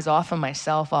my eyes off of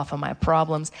myself, off of my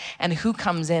problems. And who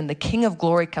comes in? The King of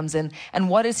glory comes in. And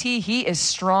what is he? He is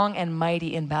strong and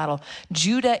mighty in battle.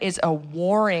 Judah is a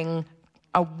warring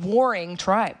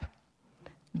tribe.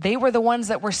 They were the ones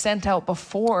that were sent out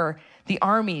before the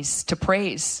armies to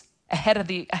praise, ahead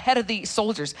of the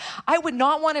soldiers. I would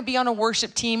not want to be on a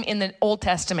worship team in the Old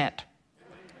Testament.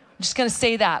 I'm just going to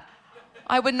say that.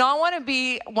 I would not want to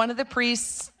be one of the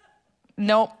priests.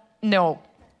 No.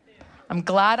 I'm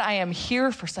glad I am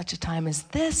here for such a time as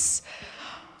this.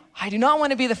 I do not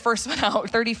want to be the first one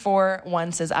out.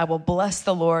 34:1 says, I will bless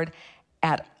the Lord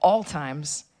at all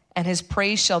times, and his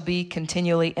praise shall be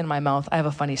continually in my mouth. I have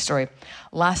a funny story.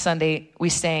 Last Sunday, we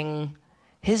sang,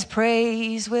 his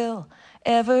praise will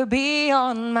ever be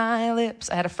on my lips.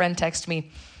 I had a friend text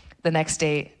me the next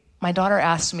day. My daughter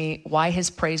asked me why his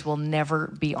praise will never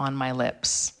be on my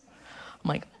lips. I'm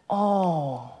like,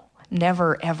 oh,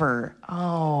 never, ever.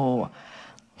 Oh.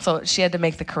 So she had to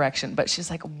make the correction. But she's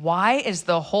like, why is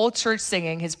the whole church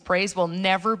singing his praise will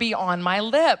never be on my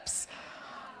lips?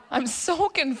 I'm so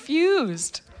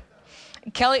confused.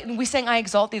 Kelly, we sang I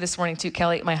Exalt Thee this morning too.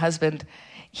 Kelly, my husband,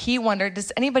 he wondered,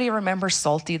 does anybody remember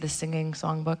Salty, the singing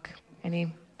songbook?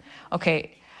 Any?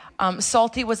 Okay.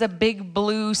 Salty was a big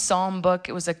blue psalm book.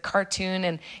 It was a cartoon,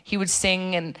 and he would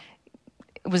sing, and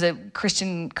it was a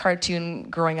Christian cartoon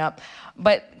growing up.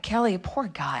 But Kelly, poor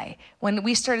guy, when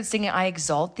we started singing I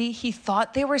Exalt Thee, he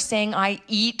thought they were saying I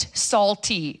eat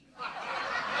salty.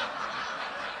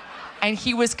 And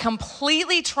he was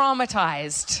completely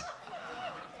traumatized.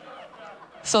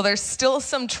 So there's still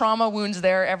some trauma wounds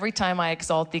there every time I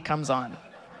Exalt Thee comes on.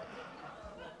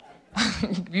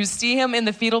 You see him in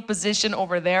the fetal position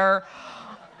over there.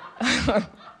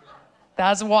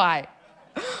 That's why.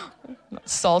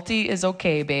 Salty is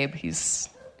okay, babe. He's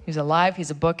alive.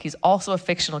 He's a book. He's also a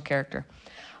fictional character.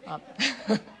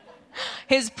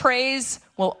 His praise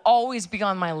will always be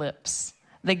on my lips.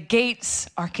 The gates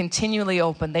are continually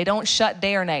open. They don't shut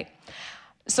day or night.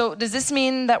 So does this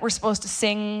mean that we're supposed to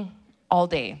sing all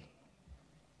day?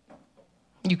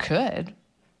 You could.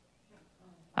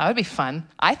 That would be fun.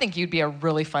 I think you'd be a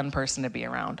really fun person to be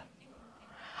around.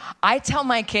 I tell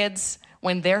my kids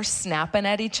when they're snapping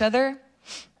at each other,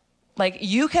 like,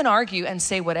 you can argue and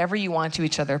say whatever you want to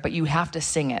each other, but you have to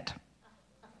sing it.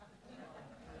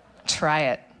 Try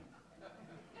it.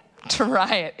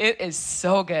 Try it. It is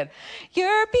so good.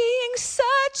 You're being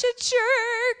such a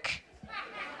jerk.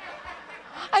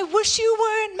 I wish you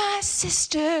weren't my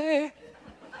sister.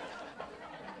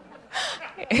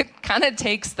 It kind of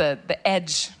takes the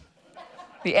edge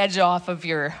off of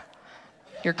your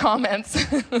comments.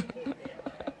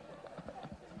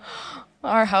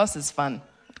 Our house is fun.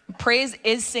 Praise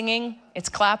is singing, it's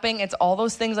clapping, it's all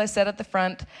those things I said at the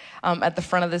front of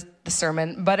the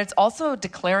sermon, but it's also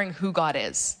declaring who God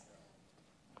is.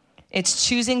 It's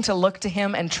choosing to look to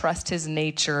him and trust his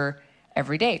nature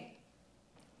every day.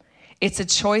 It's a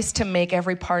choice to make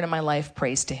every part of my life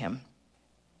praise to him.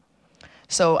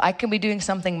 So I can be doing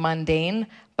something mundane,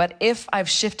 but if I've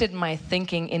shifted my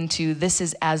thinking into this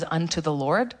is as unto the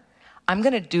Lord, I'm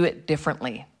going to do it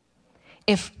differently.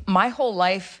 If my whole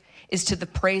life is to the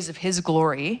praise of his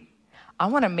glory, I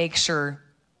want to make sure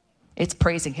it's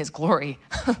praising his glory.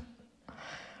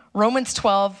 Romans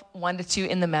 12, 1-2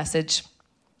 in the Message.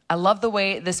 I love the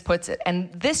way this puts it.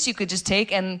 And this you could just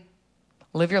take and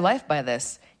live your life by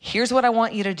this. Here's what I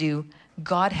want you to do.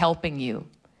 God helping you.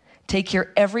 Take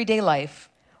your everyday life,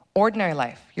 ordinary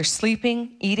life. You're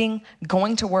sleeping, eating,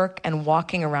 going to work, and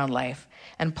walking around life,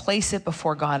 and place it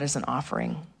before God as an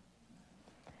offering.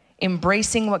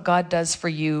 Embracing what God does for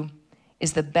you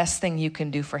is the best thing you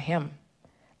can do for him.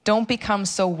 Don't become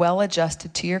so well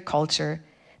adjusted to your culture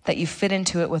that you fit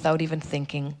into it without even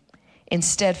thinking.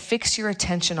 Instead, fix your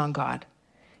attention on God.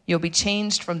 You'll be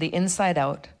changed from the inside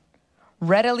out.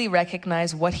 Readily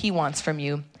recognize what he wants from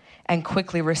you and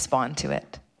quickly respond to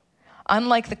it.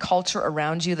 Unlike the culture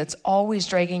around you that's always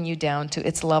dragging you down to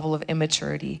its level of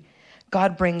immaturity,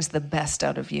 God brings the best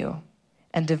out of you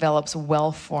and develops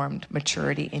well-formed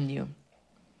maturity in you.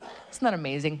 Isn't that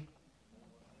amazing?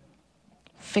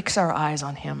 Fix our eyes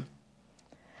on him.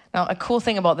 Now, a cool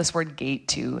thing about this word gate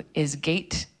too is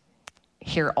gate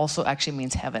here also actually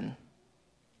means heaven.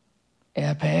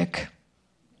 Epic.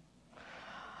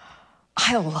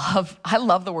 I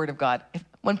love the word of God.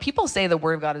 When people say the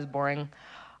word of God is boring,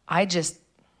 I just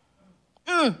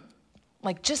go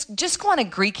on a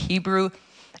Greek, Hebrew,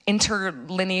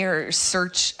 interlinear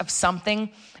search of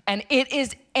something, and it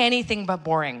is anything but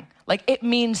boring. Like, it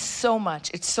means so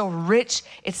much. It's so rich.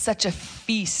 It's such a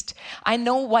feast. I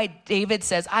know why David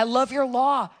says, I love your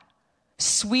law.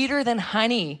 Sweeter than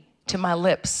honey to my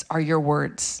lips are your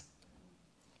words.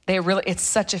 It's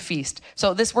such a feast.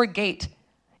 So this word gate,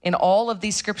 in all of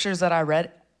these scriptures that I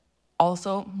read,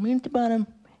 also means the bottom,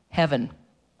 heaven.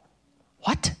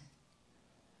 What?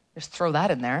 Just throw that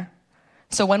in there.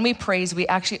 So when we praise, we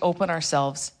actually open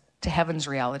ourselves to heaven's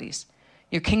realities.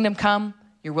 Your kingdom come,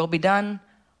 your will be done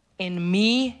in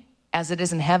me as it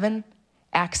is in heaven,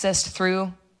 accessed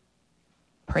through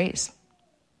praise.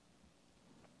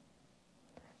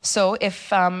 So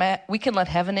if we can let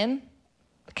heaven in,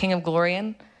 the King of Glory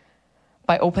in,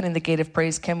 by opening the gate of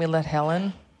praise, can we let hell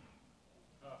in?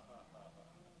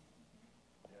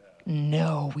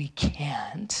 No, we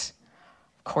can't.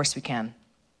 Of course we can.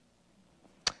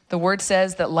 The word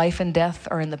says that life and death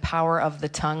are in the power of the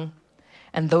tongue,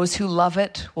 and those who love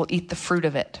it will eat the fruit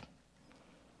of it.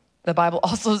 The Bible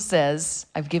also says,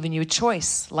 I've given you a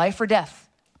choice, life or death,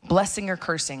 blessing or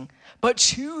cursing, but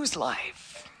choose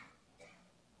life.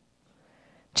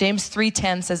 James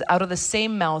 3:10 says, out of the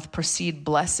same mouth proceed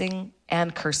blessing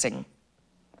and cursing.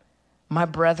 My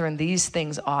brethren, these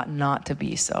things ought not to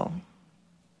be so.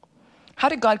 How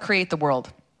did God create the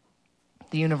world,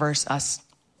 the universe, us?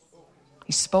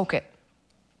 He spoke it.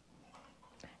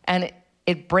 And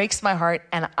it breaks my heart,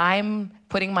 and I'm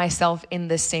putting myself in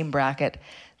this same bracket,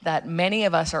 that many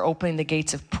of us are opening the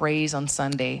gates of praise on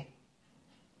Sunday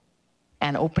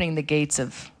and opening the gates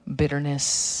of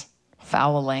bitterness,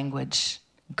 foul language,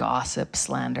 gossip,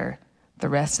 slander, the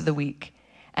rest of the week.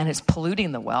 And it's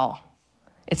polluting the well.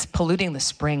 It's polluting the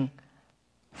spring.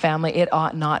 Family, it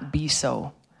ought not be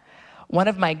so. One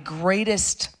of my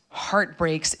greatest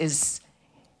heartbreaks is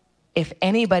if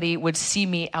anybody would see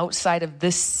me outside of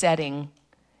this setting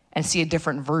and see a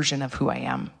different version of who I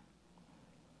am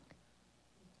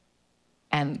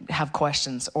and have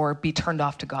questions or be turned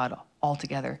off to God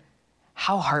altogether.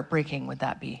 How heartbreaking would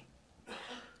that be?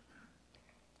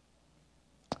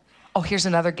 Oh, here's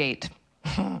another gate.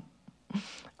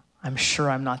 I'm sure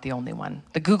I'm not the only one.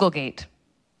 The Google gate.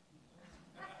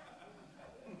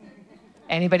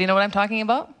 Anybody know what I'm talking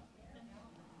about?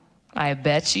 I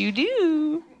bet you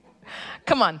do.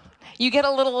 Come on. You get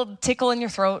a little tickle in your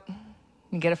throat.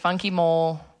 You get a funky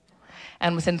mole.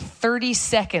 And within 30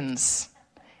 seconds,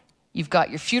 you've got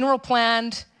your funeral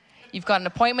planned. You've got an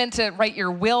appointment to write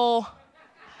your will.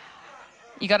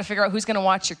 You got to figure out who's going to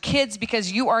watch your kids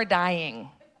because you are dying.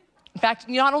 In fact,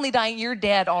 you're not only dying, you're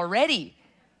dead already.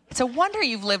 It's a wonder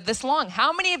you've lived this long.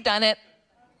 How many have done it?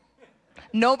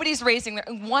 Nobody's raising their,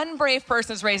 one brave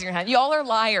person is raising your hand. Y'all are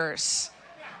liars.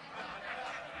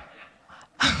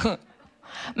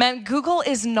 Man, Google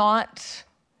is not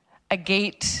a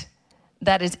gate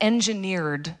that is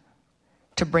engineered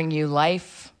to bring you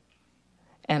life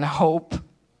and hope,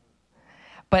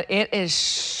 but it is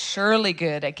surely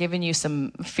good at giving you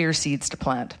some fear seeds to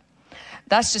plant.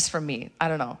 That's just for me. I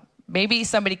don't know. Maybe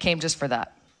somebody came just for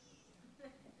that.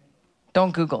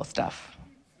 Don't Google stuff.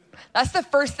 That's the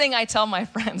first thing I tell my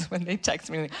friends when they text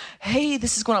me, hey,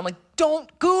 this is going on. I'm like, don't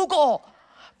Google.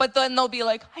 But then they'll be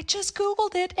like, I just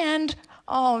Googled it and,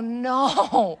 oh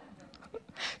no.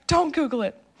 Don't Google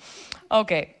it.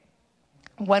 Okay.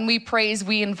 When we praise,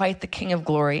 we invite the King of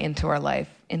Glory into our life,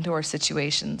 into our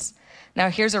situations. Now,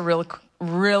 here's a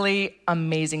really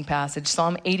amazing passage.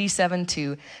 Psalm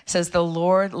 87:2 says, the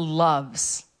Lord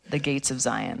loves the gates of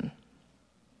Zion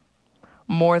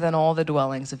more than all the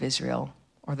dwellings of Israel,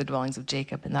 or the dwellings of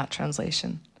Jacob in that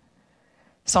translation.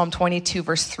 Psalm 22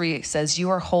 verse 3 says, you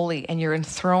are holy and you're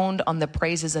enthroned on the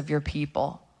praises of your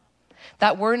people.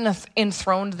 That word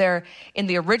enthroned there in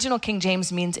the original King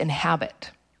James means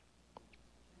inhabit.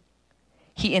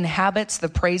 He inhabits the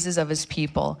praises of his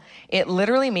people. It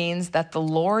literally means that the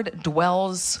Lord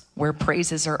dwells where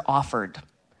praises are offered.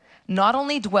 Not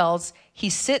only dwells, he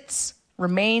sits,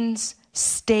 remains,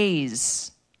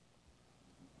 stays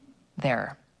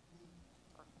there.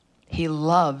 He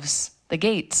loves the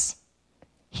gates.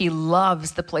 He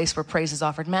loves the place where praise is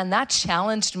offered. Man, that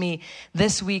challenged me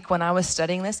this week when I was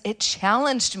studying this. It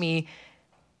challenged me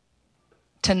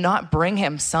to not bring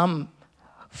him some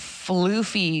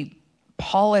floofy,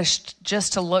 polished,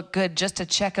 just to look good, just to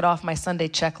check it off my Sunday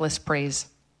checklist praise.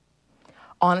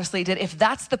 Honestly, did. If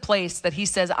that's the place that he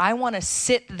says, I want to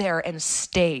sit there and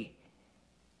stay.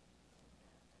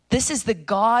 This is the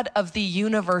God of the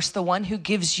universe, the one who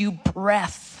gives you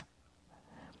breath.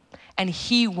 And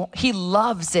he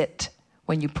loves it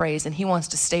when you praise, and he wants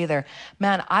to stay there.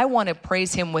 Man, I want to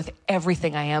praise him with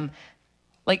everything I am.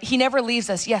 Like, he never leaves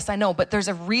us. Yes, I know, but there's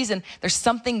a reason. There's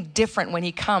something different when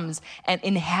he comes and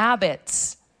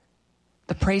inhabits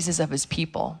the praises of his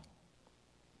people.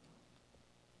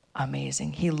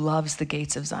 Amazing. He loves the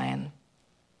gates of Zion.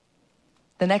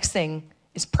 The next thing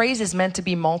is praise is meant to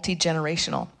be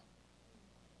multi-generational.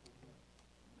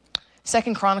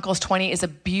 2 Chronicles 20 is a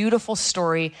beautiful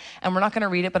story, and we're not going to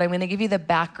read it, but I'm going to give you the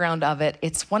background of it.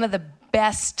 It's one of the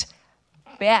best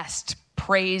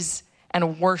praise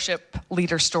and worship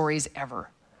leader stories ever.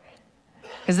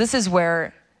 Because this is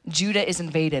where Judah is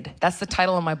invaded. That's the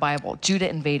title of my Bible. Judah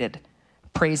invaded.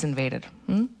 Praise invaded.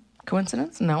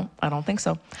 Coincidence? No, I don't think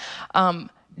so.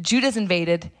 Judah's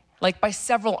invaded like by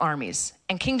several armies.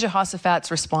 And King Jehoshaphat's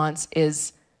response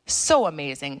is so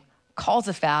amazing. Calls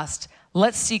a fast.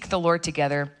 Let's seek the Lord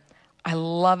together. I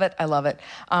love it. I love it.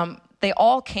 They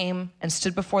all came and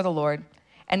stood before the Lord.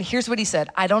 And here's what he said.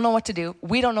 I don't know what to do.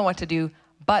 We don't know what to do,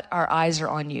 but our eyes are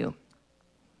on you.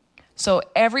 So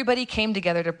everybody came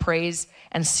together to praise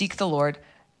and seek the Lord.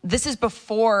 This is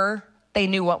before they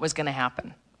knew what was going to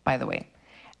happen, by the way.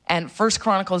 And 1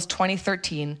 Chronicles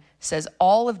 20:13 says,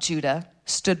 all of Judah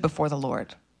stood before the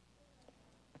Lord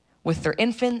with their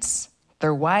infants,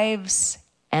 their wives,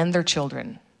 and their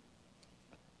children.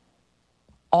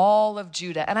 All of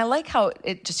Judah. And I like how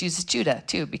it just uses Judah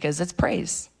too, because it's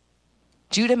praise.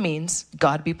 Judah means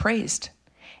God be praised.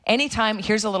 Anytime,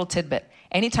 here's a little tidbit.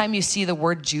 Anytime you see the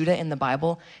word Judah in the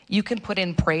Bible, you can put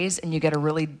in praise and you get a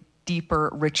really deeper,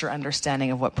 richer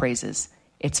understanding of what praise is.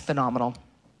 It's phenomenal.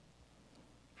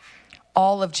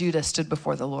 All of Judah stood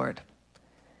before the Lord.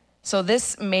 So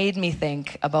this made me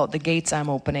think about the gates I'm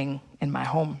opening in my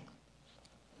home.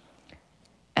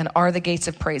 And are the gates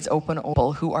of praise open to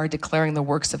people who are declaring the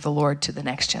works of the Lord to the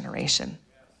next generation?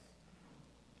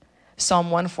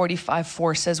 Psalm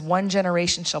 145:4 says, one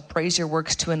generation shall praise your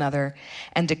works to another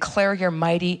and declare your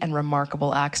mighty and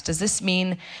remarkable acts. Does this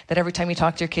mean that every time you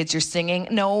talk to your kids, you're singing?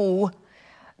 No,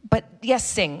 but yes,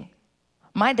 sing.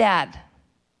 My dad,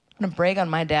 I'm going to brag on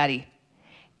my daddy.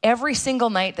 Every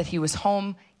single night that he was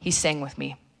home, he sang with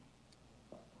me.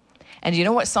 And you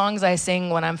know what songs I sing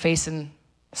when I'm facing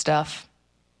stuff?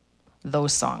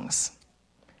 Those songs.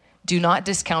 Do not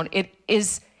discount. It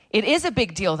is a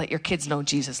big deal that your kids know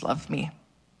Jesus loved me.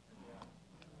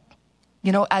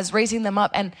 You know, as raising them up.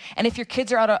 And if your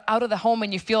kids are out of the home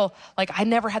and you feel like I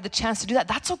never had the chance to do that,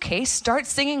 that's okay. Start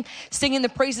singing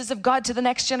the praises of God to the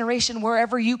next generation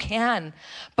wherever you can.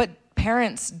 But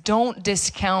parents, don't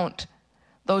discount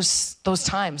those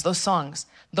times, those songs.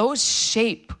 Those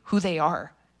shape who they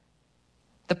are.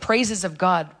 the praises of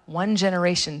God one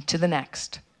generation to the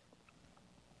next.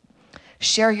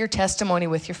 Share your testimony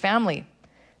with your family.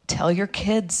 Tell your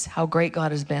kids how great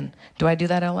God has been. Do I do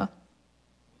that, Ella?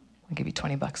 I'll give you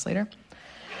 $20 later.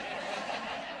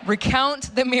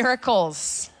 Recount the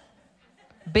miracles,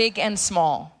 big and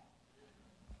small.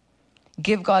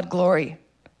 Give God glory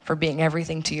for being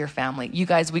everything to your family. You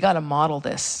guys, we got to model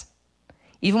this.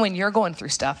 Even when you're going through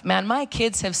stuff. Man, my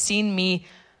kids have seen me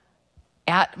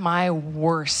at my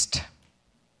worst.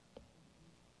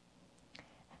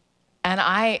 And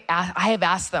I have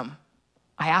asked them.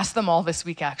 I asked them all this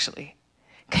week, actually.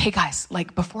 Hey, guys,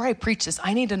 like, before I preach this,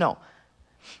 I need to know,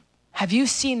 have you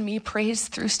seen me praise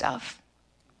through stuff?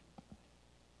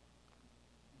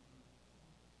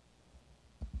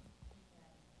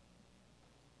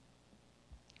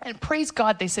 And praise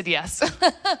God, they said yes.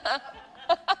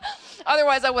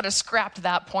 Otherwise, I would have scrapped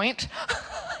that point.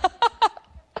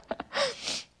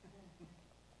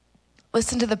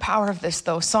 Listen to the power of this,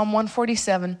 though. Psalm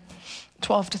 147,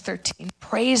 12-13.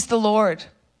 Praise the Lord,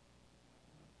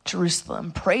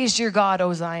 Jerusalem. Praise your God,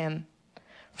 O Zion,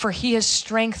 for he has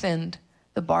strengthened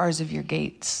the bars of your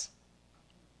gates.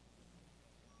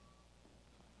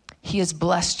 He has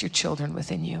blessed your children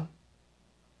within you.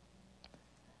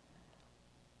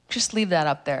 Just leave that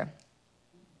up there.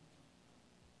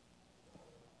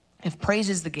 If praise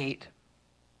is the gate,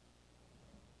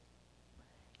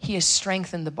 he has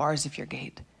strengthened the bars of your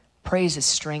gate. Praise is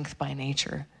strength by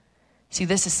nature. See,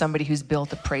 this is somebody who's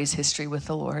built a praise history with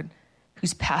the Lord,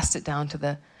 who's passed it down to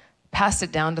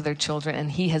their children,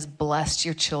 and he has blessed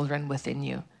your children within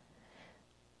you.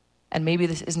 And maybe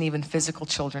this isn't even physical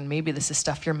children. Maybe this is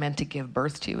stuff you're meant to give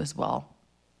birth to as well.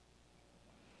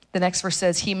 The next verse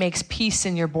says, he makes peace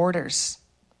in your borders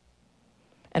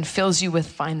and fills you with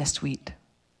finest wheat.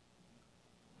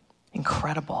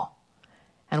 Incredible.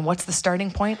 And what's the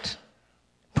starting point?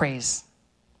 Praise.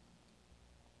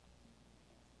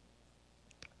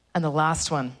 And the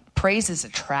last one, praise is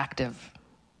attractive.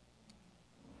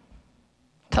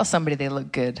 Tell somebody they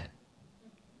look good.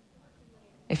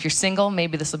 If you're single,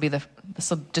 maybe this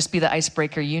will just be the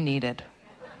icebreaker you needed.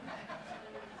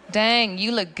 Dang,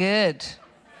 you look good.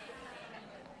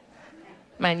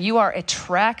 Man, you are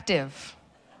attractive.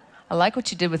 I like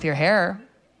what you did with your hair.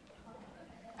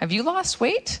 Have you lost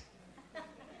weight?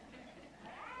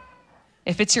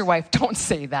 If it's your wife, don't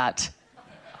say that.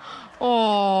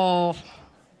 Oh,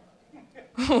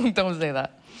 don't say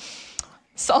that.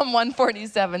 Psalm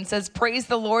 147 says, praise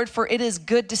the Lord, for it is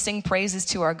good to sing praises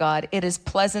to our God. It is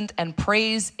pleasant and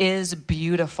praise is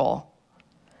beautiful.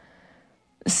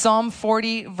 Psalm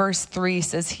 40 verse 3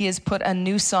 says, he has put a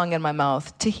new song in my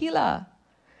mouth. Tehillah,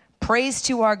 praise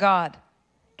to our God.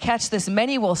 Catch this,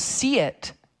 many will see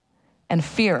it and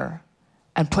fear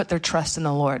and put their trust in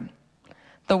the Lord.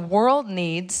 The world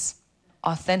needs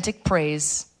authentic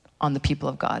praise on the people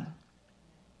of God.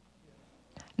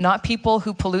 Not people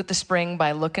who pollute the spring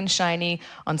by looking shiny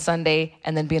on Sunday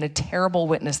and then being a terrible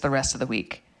witness the rest of the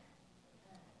week.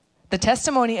 The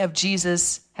testimony of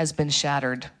Jesus has been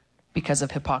shattered because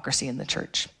of hypocrisy in the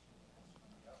church.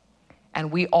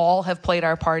 And we all have played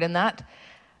our part in that.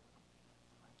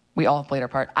 We all played our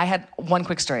part. I had one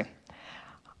quick story.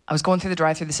 I was going through the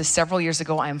drive-thru. This is several years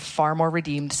ago. I am far more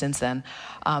redeemed since then.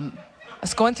 I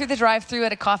was going through the drive-thru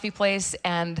at a coffee place,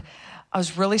 and I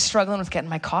was really struggling with getting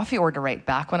my coffee order right.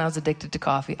 Back when I was addicted to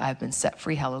coffee, I've been set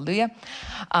free, hallelujah.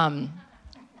 And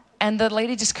the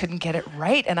lady just couldn't get it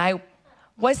right. And I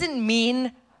wasn't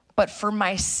mean, but for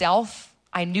myself,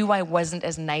 I knew I wasn't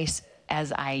as nice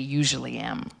as I usually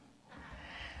am.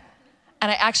 And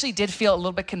I actually did feel a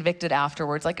little bit convicted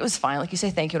afterwards. Like, it was fine. Like, you say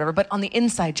thank you, whatever. But on the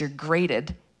inside, you're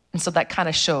grated. And so that kind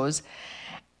of shows.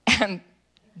 And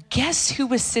guess who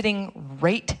was sitting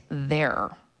right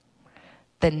there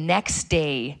the next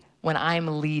day when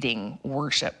I'm leading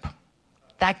worship?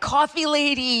 That coffee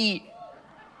lady.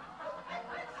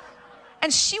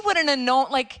 And she wouldn't have known,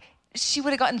 like, she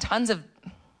would have gotten tons of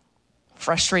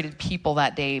frustrated people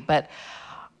that day,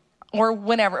 or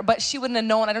whenever, but she wouldn't have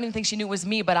known. I don't even think she knew it was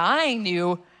me, but I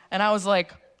knew, and I was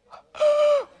like,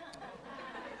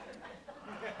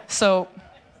 so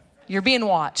you're being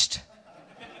watched.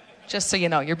 Just so you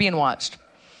know, you're being watched.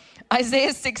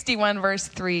 Isaiah 61 verse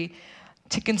 3,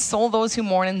 to console those who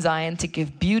mourn in Zion, to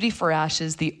give beauty for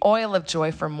ashes, the oil of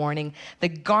joy for mourning, the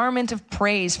garment of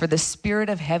praise for the spirit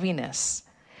of heaviness.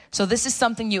 So this is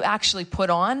something you actually put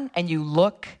on and you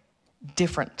look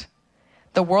different.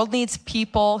 The world needs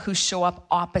people who show up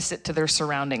opposite to their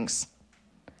surroundings.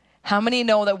 How many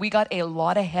know that we got a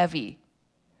lot of heavy?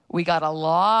 We got a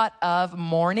lot of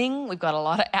mourning. We've got a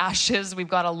lot of ashes. We've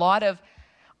got a lot of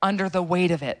under the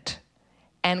weight of it.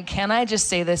 And can I just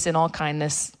say this in all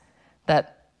kindness,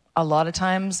 that a lot of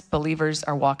times believers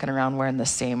are walking around wearing the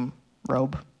same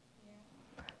robe.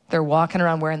 They're walking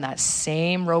around wearing that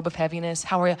same robe of heaviness.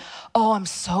 How are you? Oh, I'm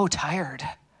so tired.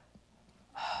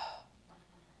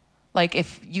 Like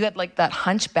if you had like that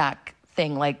hunchback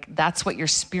thing, like that's what your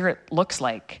spirit looks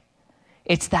like.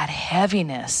 It's that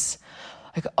heaviness.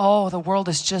 Like, oh, the world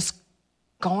is just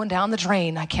going down the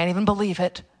drain. I can't even believe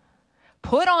it.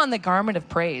 Put on the garment of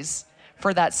praise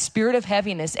for that spirit of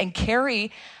heaviness and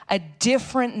carry a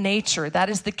different nature. That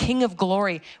is the King of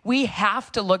glory. We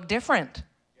have to look different.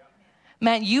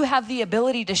 Man, you have the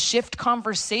ability to shift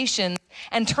conversation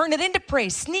and turn it into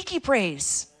praise, sneaky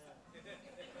praise.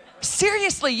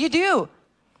 Seriously, you do.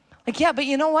 Like, yeah, but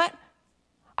you know what?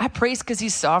 I praise because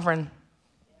he's sovereign.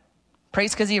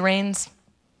 Praise because he reigns.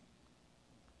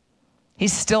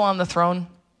 He's still on the throne.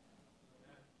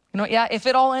 You know, yeah, if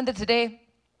it all ended today,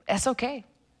 that's okay.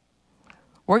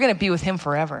 We're going to be with him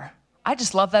forever. I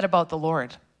just love that about the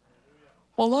Lord.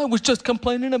 Well, I was just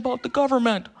complaining about the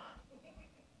government.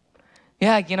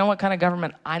 Yeah, you know what kind of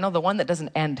government? I know the one that doesn't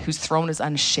end, whose throne is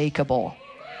unshakable.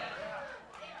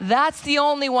 That's the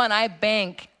only one I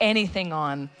bank anything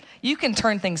on. You can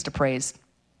turn things to praise.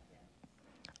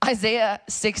 Isaiah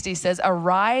 60 says,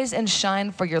 arise and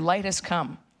shine, for your light has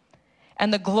come.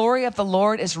 And the glory of the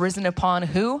Lord is risen upon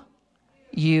who?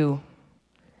 You.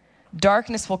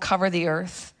 Darkness will cover the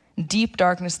earth, deep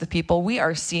darkness the people. We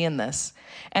are seeing this.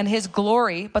 And his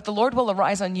glory, but the Lord will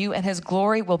arise on you, and his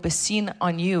glory will be seen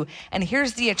on you. And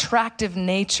here's the attractive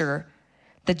nature.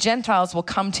 The Gentiles will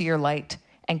come to your light,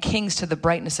 and kings to the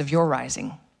brightness of your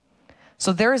rising.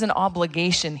 So there is an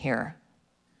obligation here,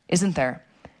 isn't there?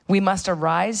 We must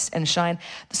arise and shine.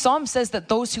 The Psalm says that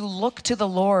those who look to the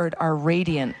Lord are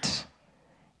radiant,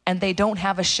 and they don't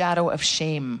have a shadow of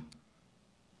shame.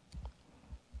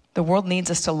 The world needs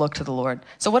us to look to the Lord.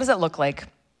 So what does that look like?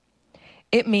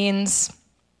 It means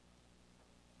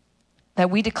that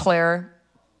we declare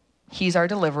he's our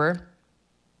deliverer,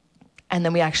 and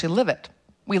then we actually live it.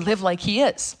 We live like he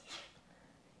is.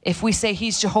 If we say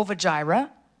he's Jehovah Jireh,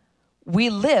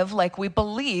 we live like we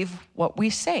believe what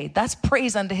we say. That's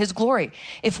praise unto his glory.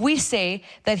 If we say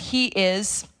that he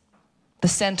is the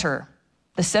center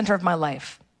of my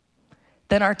life,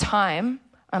 then our time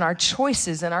and our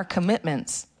choices and our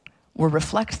commitments will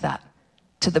reflect that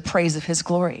to the praise of his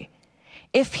glory.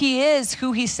 If he is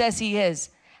who he says he is,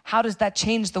 how does that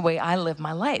change the way I live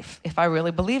my life if I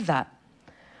really believe that?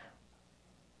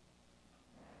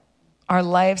 Our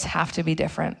lives have to be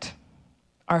different.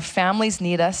 Our families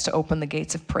need us to open the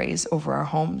gates of praise over our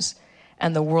homes,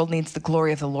 and the world needs the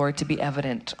glory of the Lord to be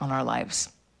evident on our lives.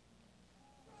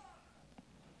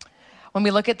 When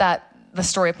we look at the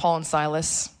story of Paul and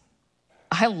Silas,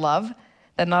 I love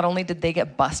that not only did they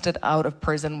get busted out of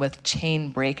prison with chain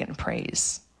breaking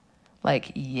praise,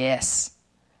 like, yes.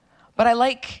 But I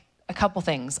like a couple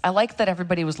things. I like that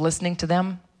everybody was listening to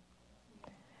them.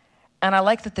 And I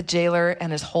like that the jailer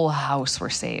and his whole house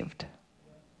were saved.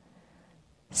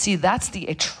 See, that's the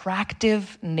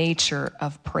attractive nature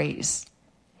of praise.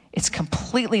 It's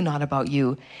completely not about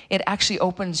you. It actually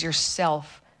opens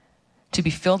yourself to be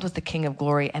filled with the King of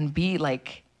Glory and be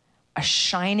like a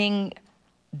shining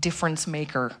difference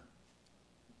maker,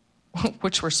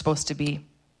 which we're supposed to be.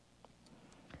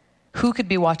 Who could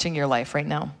be watching your life right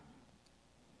now?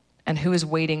 And who is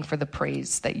waiting for the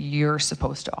praise that you're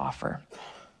supposed to offer?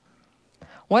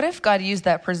 What if God used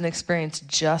that prison experience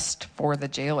just for the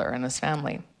jailer and his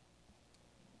family?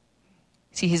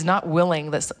 See, he's not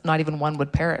willing that not even one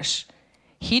would perish.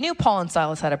 He knew Paul and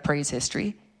Silas had a praise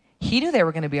history. He knew they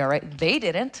were going to be all right. They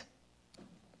didn't.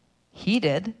 He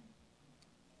did.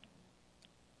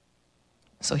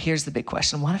 So here's the big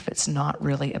question. What if it's not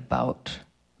really about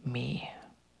me?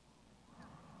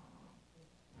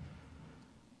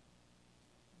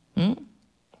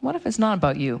 What if it's not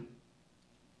about you?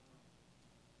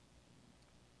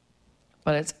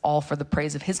 But it's all for the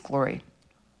praise of his glory.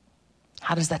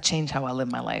 How does that change how I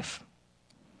live my life?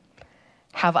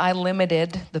 Have I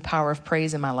limited the power of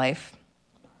praise in my life?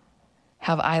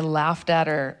 Have I laughed at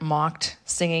or mocked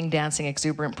singing, dancing,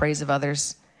 exuberant praise of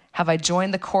others? Have I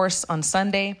joined the chorus on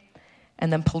Sunday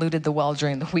and then polluted the well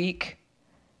during the week?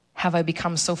 Have I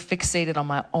become so fixated on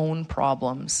my own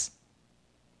problems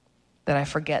that I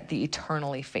forget the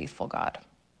eternally faithful God?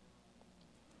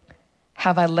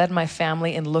 Have I led my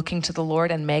family in looking to the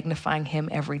Lord and magnifying him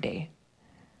every day?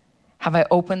 Have I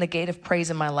opened the gate of praise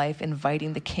in my life,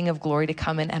 inviting the King of Glory to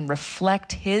come in and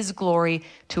reflect his glory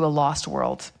to a lost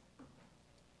world?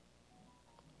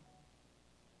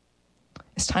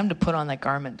 It's time to put on that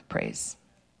garment of praise.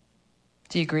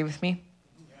 Do you agree with me?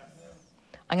 Yes.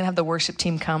 I'm going to have the worship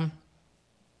team come.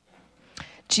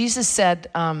 Jesus said,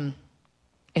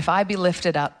 if I be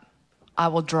lifted up, I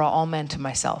will draw all men to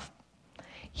myself.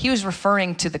 He was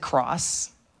referring to the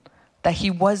cross, that he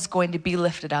was going to be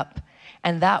lifted up,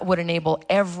 and that would enable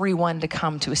everyone to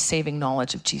come to a saving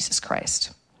knowledge of Jesus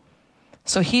Christ.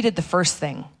 So he did the first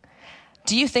thing.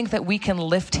 Do you think that we can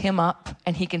lift him up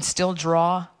and he can still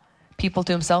draw people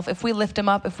to himself? If we lift him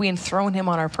up, if we enthrone him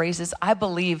on our praises, I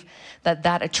believe that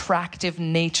that attractive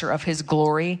nature of his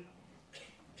glory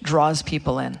draws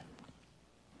people in.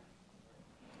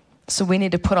 So we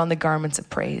need to put on the garments of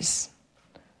praise.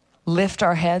 Lift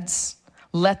our heads.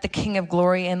 Let the King of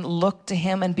Glory in. Look to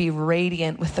him and be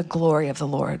radiant with the glory of the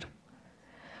Lord.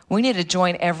 We need to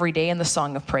join every day in the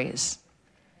song of praise.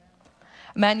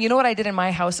 Man, you know what I did in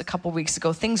my house a couple weeks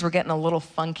ago? Things were getting a little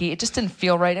funky. It just didn't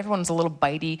feel right. Everyone was a little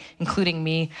bitey, including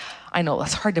me. I know,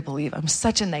 that's hard to believe. I'm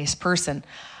such a nice person.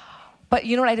 But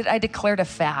you know what I did? I declared a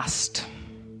fast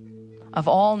of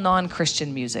all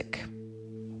non-Christian music.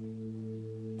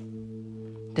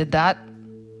 Did that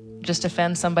just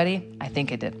offend somebody? I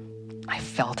think it did. I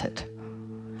felt it.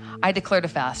 I declared a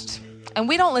fast. And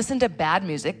we don't listen to bad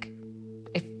music.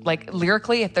 If, like,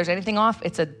 lyrically, if there's anything off,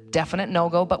 it's a definite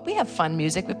no-go. But we have fun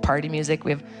music, we have party music,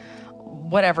 we have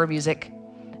whatever music.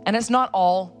 And it's not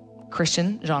all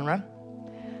Christian genre.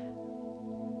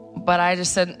 But I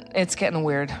just said, it's getting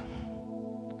weird.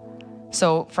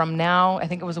 So from now, I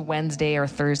think it was a Wednesday or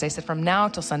Thursday, I said from now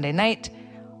till Sunday night,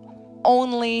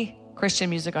 only Christian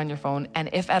music on your phone. And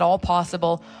if at all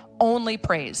possible, only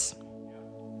praise.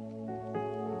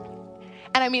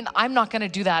 And I mean, I'm not going to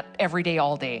do that every day,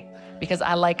 all day, because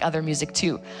I like other music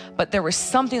too. But there was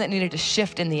something that needed to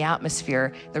shift in the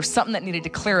atmosphere. There was something that needed to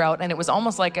clear out. And it was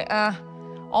almost like,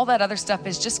 all that other stuff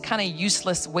is just kind of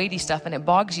useless, weighty stuff, and it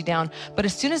bogs you down. But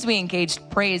as soon as we engaged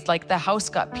praise, like the house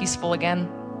got peaceful again.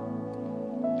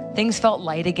 Things felt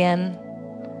light again.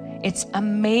 It's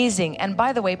amazing. And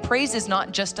by the way, praise is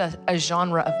not just a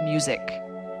genre of music.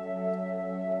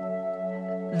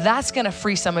 That's going to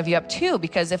free some of you up too,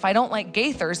 because if I don't like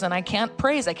Gaithers, then I can't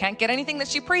praise. I can't get anything that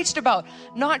she preached about.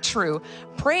 Not true.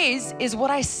 Praise is what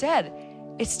I said.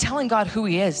 It's telling God who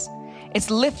he is.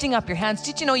 It's lifting up your hands.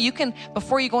 Did you know you can,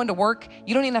 before you go into work,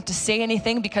 you don't even have to say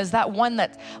anything, because that one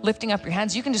that's lifting up your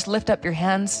hands, you can just lift up your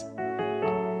hands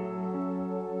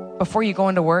before you go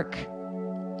into work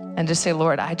and just say,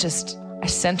 Lord, I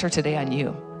center today on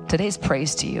you. Today's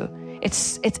praise to you.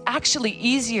 It's actually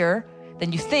easier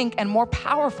than you think and more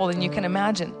powerful than you can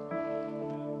imagine.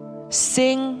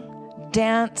 Sing,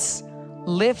 dance,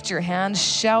 lift your hands,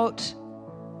 shout,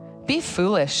 be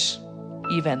foolish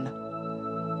even.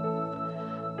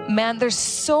 Man, there's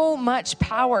so much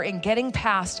power in getting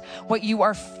past what you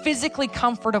are physically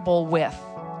comfortable with,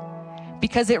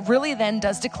 because it really then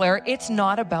does declare it's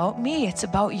not about me, it's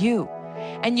about you.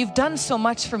 And you've done so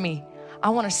much for me. I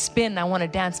want to spin, I want to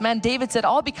dance. Man, David said,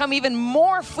 I'll become even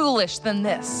more foolish than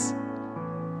this.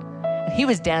 And he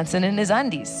was dancing in his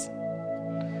undies.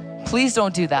 Please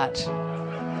don't do that.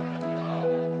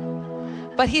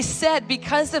 But he said,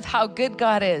 because of how good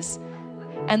God is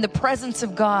and the presence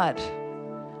of God,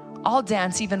 I'll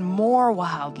dance even more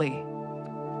wildly.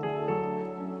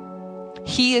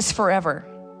 He is forever.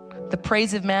 The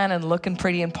praise of man and looking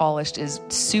pretty and polished is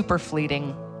super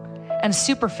fleeting and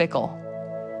super fickle.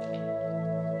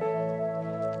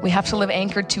 We have to live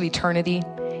anchored to eternity,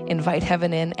 invite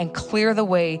heaven in, and clear the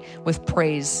way with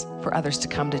praise for others to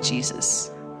come to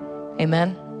Jesus.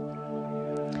 Amen?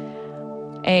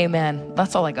 Amen.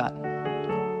 That's all I got.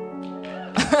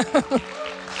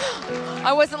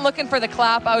 I wasn't looking for the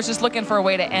clap. I was just looking for a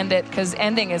way to end it, because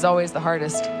ending is always the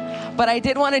hardest. But I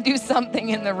did want to do something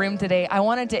in the room today. I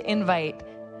wanted to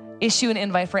issue an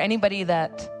invite for anybody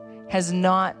that has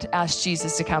not asked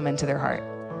Jesus to come into their heart.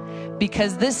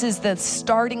 Because this is the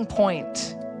starting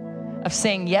point of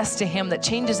saying yes to him that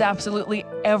changes absolutely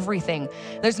everything.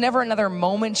 There's never another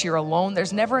moment you're alone.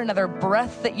 There's never another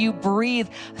breath that you breathe,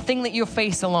 thing that you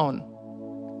face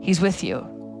alone. He's with you,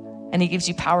 and he gives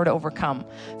you power to overcome.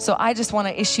 So I just want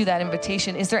to issue that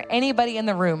invitation. Is there anybody in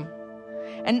the room?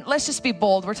 And let's just be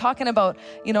bold. We're talking about,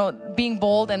 being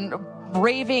bold and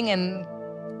raving and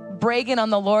bragging on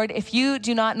the Lord. If you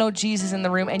do not know Jesus in the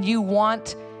room and you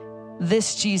want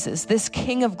this Jesus, this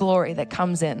King of Glory that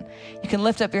comes in, you can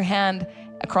lift up your hand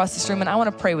across this room and I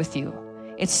want to pray with you.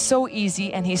 It's so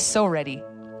easy and he's so ready.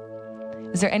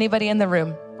 Is there anybody in the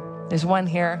room? There's one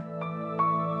here.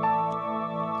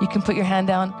 You can put your hand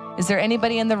down. Is there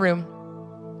anybody in the room?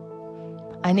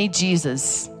 I need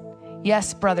Jesus.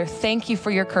 Yes, brother, thank you for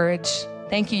your courage.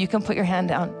 Thank you. You can put your hand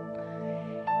down.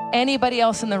 Anybody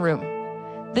else in the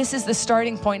room? This is the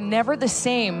starting point. Never the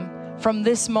same from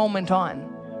this moment on.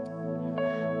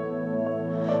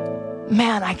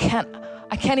 Man, I can't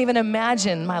even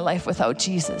imagine my life without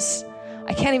Jesus.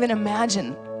 I can't even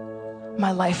imagine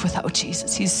my life without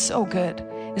Jesus. He's so good.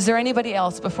 Is there anybody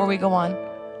else before we go on?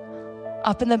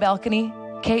 Up in the balcony?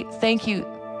 Kate, thank you.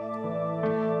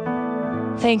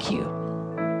 Thank you.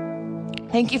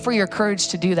 Thank you for your courage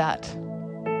to do that.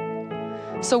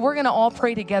 So we're going to all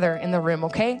pray together in the room,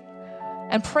 okay?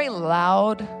 And pray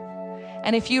loud.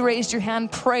 And if you raised your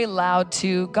hand, pray loud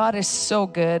too. God is so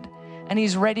good, and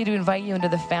He's ready to invite you into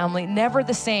the family. Never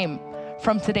the same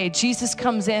from today. Jesus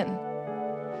comes in.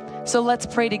 So let's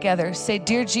pray together. Say,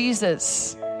 "Dear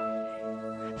Jesus,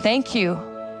 thank you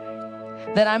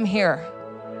that I'm here.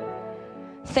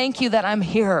 Thank you that I'm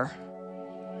here.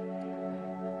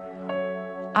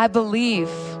 I believe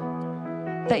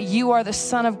that you are the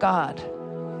Son of God,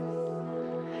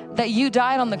 that you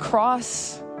died on the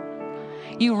cross,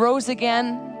 you rose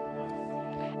again,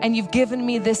 and you've given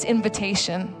me this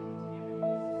invitation.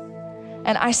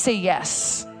 And I say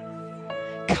yes.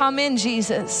 Come in,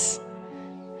 Jesus.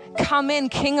 Come in,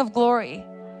 King of glory.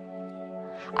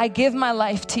 I give my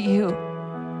life to you.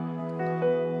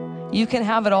 You can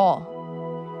have it all.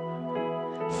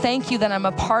 Thank you that I'm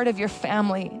a part of your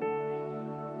family,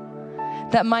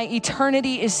 that my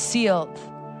eternity is sealed.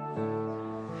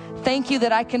 Thank you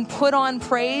that I can put on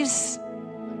praise,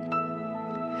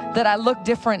 that I look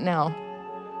different now.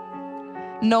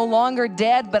 No longer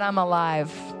dead, but I'm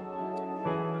alive.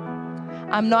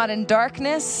 I'm not in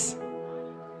darkness,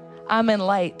 I'm in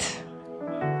light.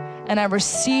 And I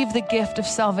receive the gift of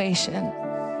salvation.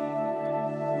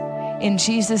 In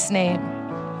Jesus' name,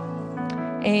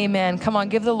 amen. Come on,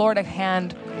 give the Lord a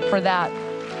hand for that.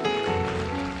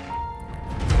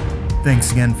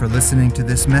 Thanks again for listening to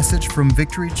this message from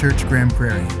Victory Church Grand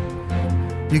Prairie.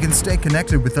 You can stay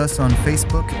connected with us on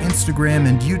Facebook, Instagram,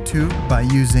 and YouTube by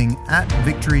using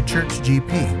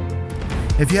 @VictoryChurchGP.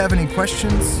 If you have any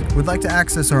questions, would like to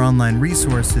access our online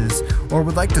resources, or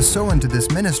would like to sow into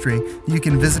this ministry, you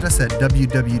can visit us at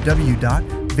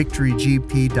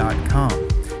www.victorygp.com.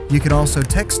 You can also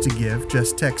text to give.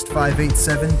 Just text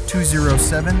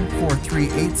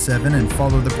 587-207-4387 and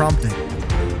follow the prompting.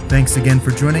 Thanks again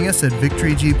for joining us at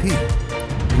Victory GP.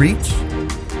 Reach,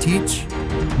 teach,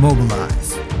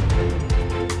 mobilize.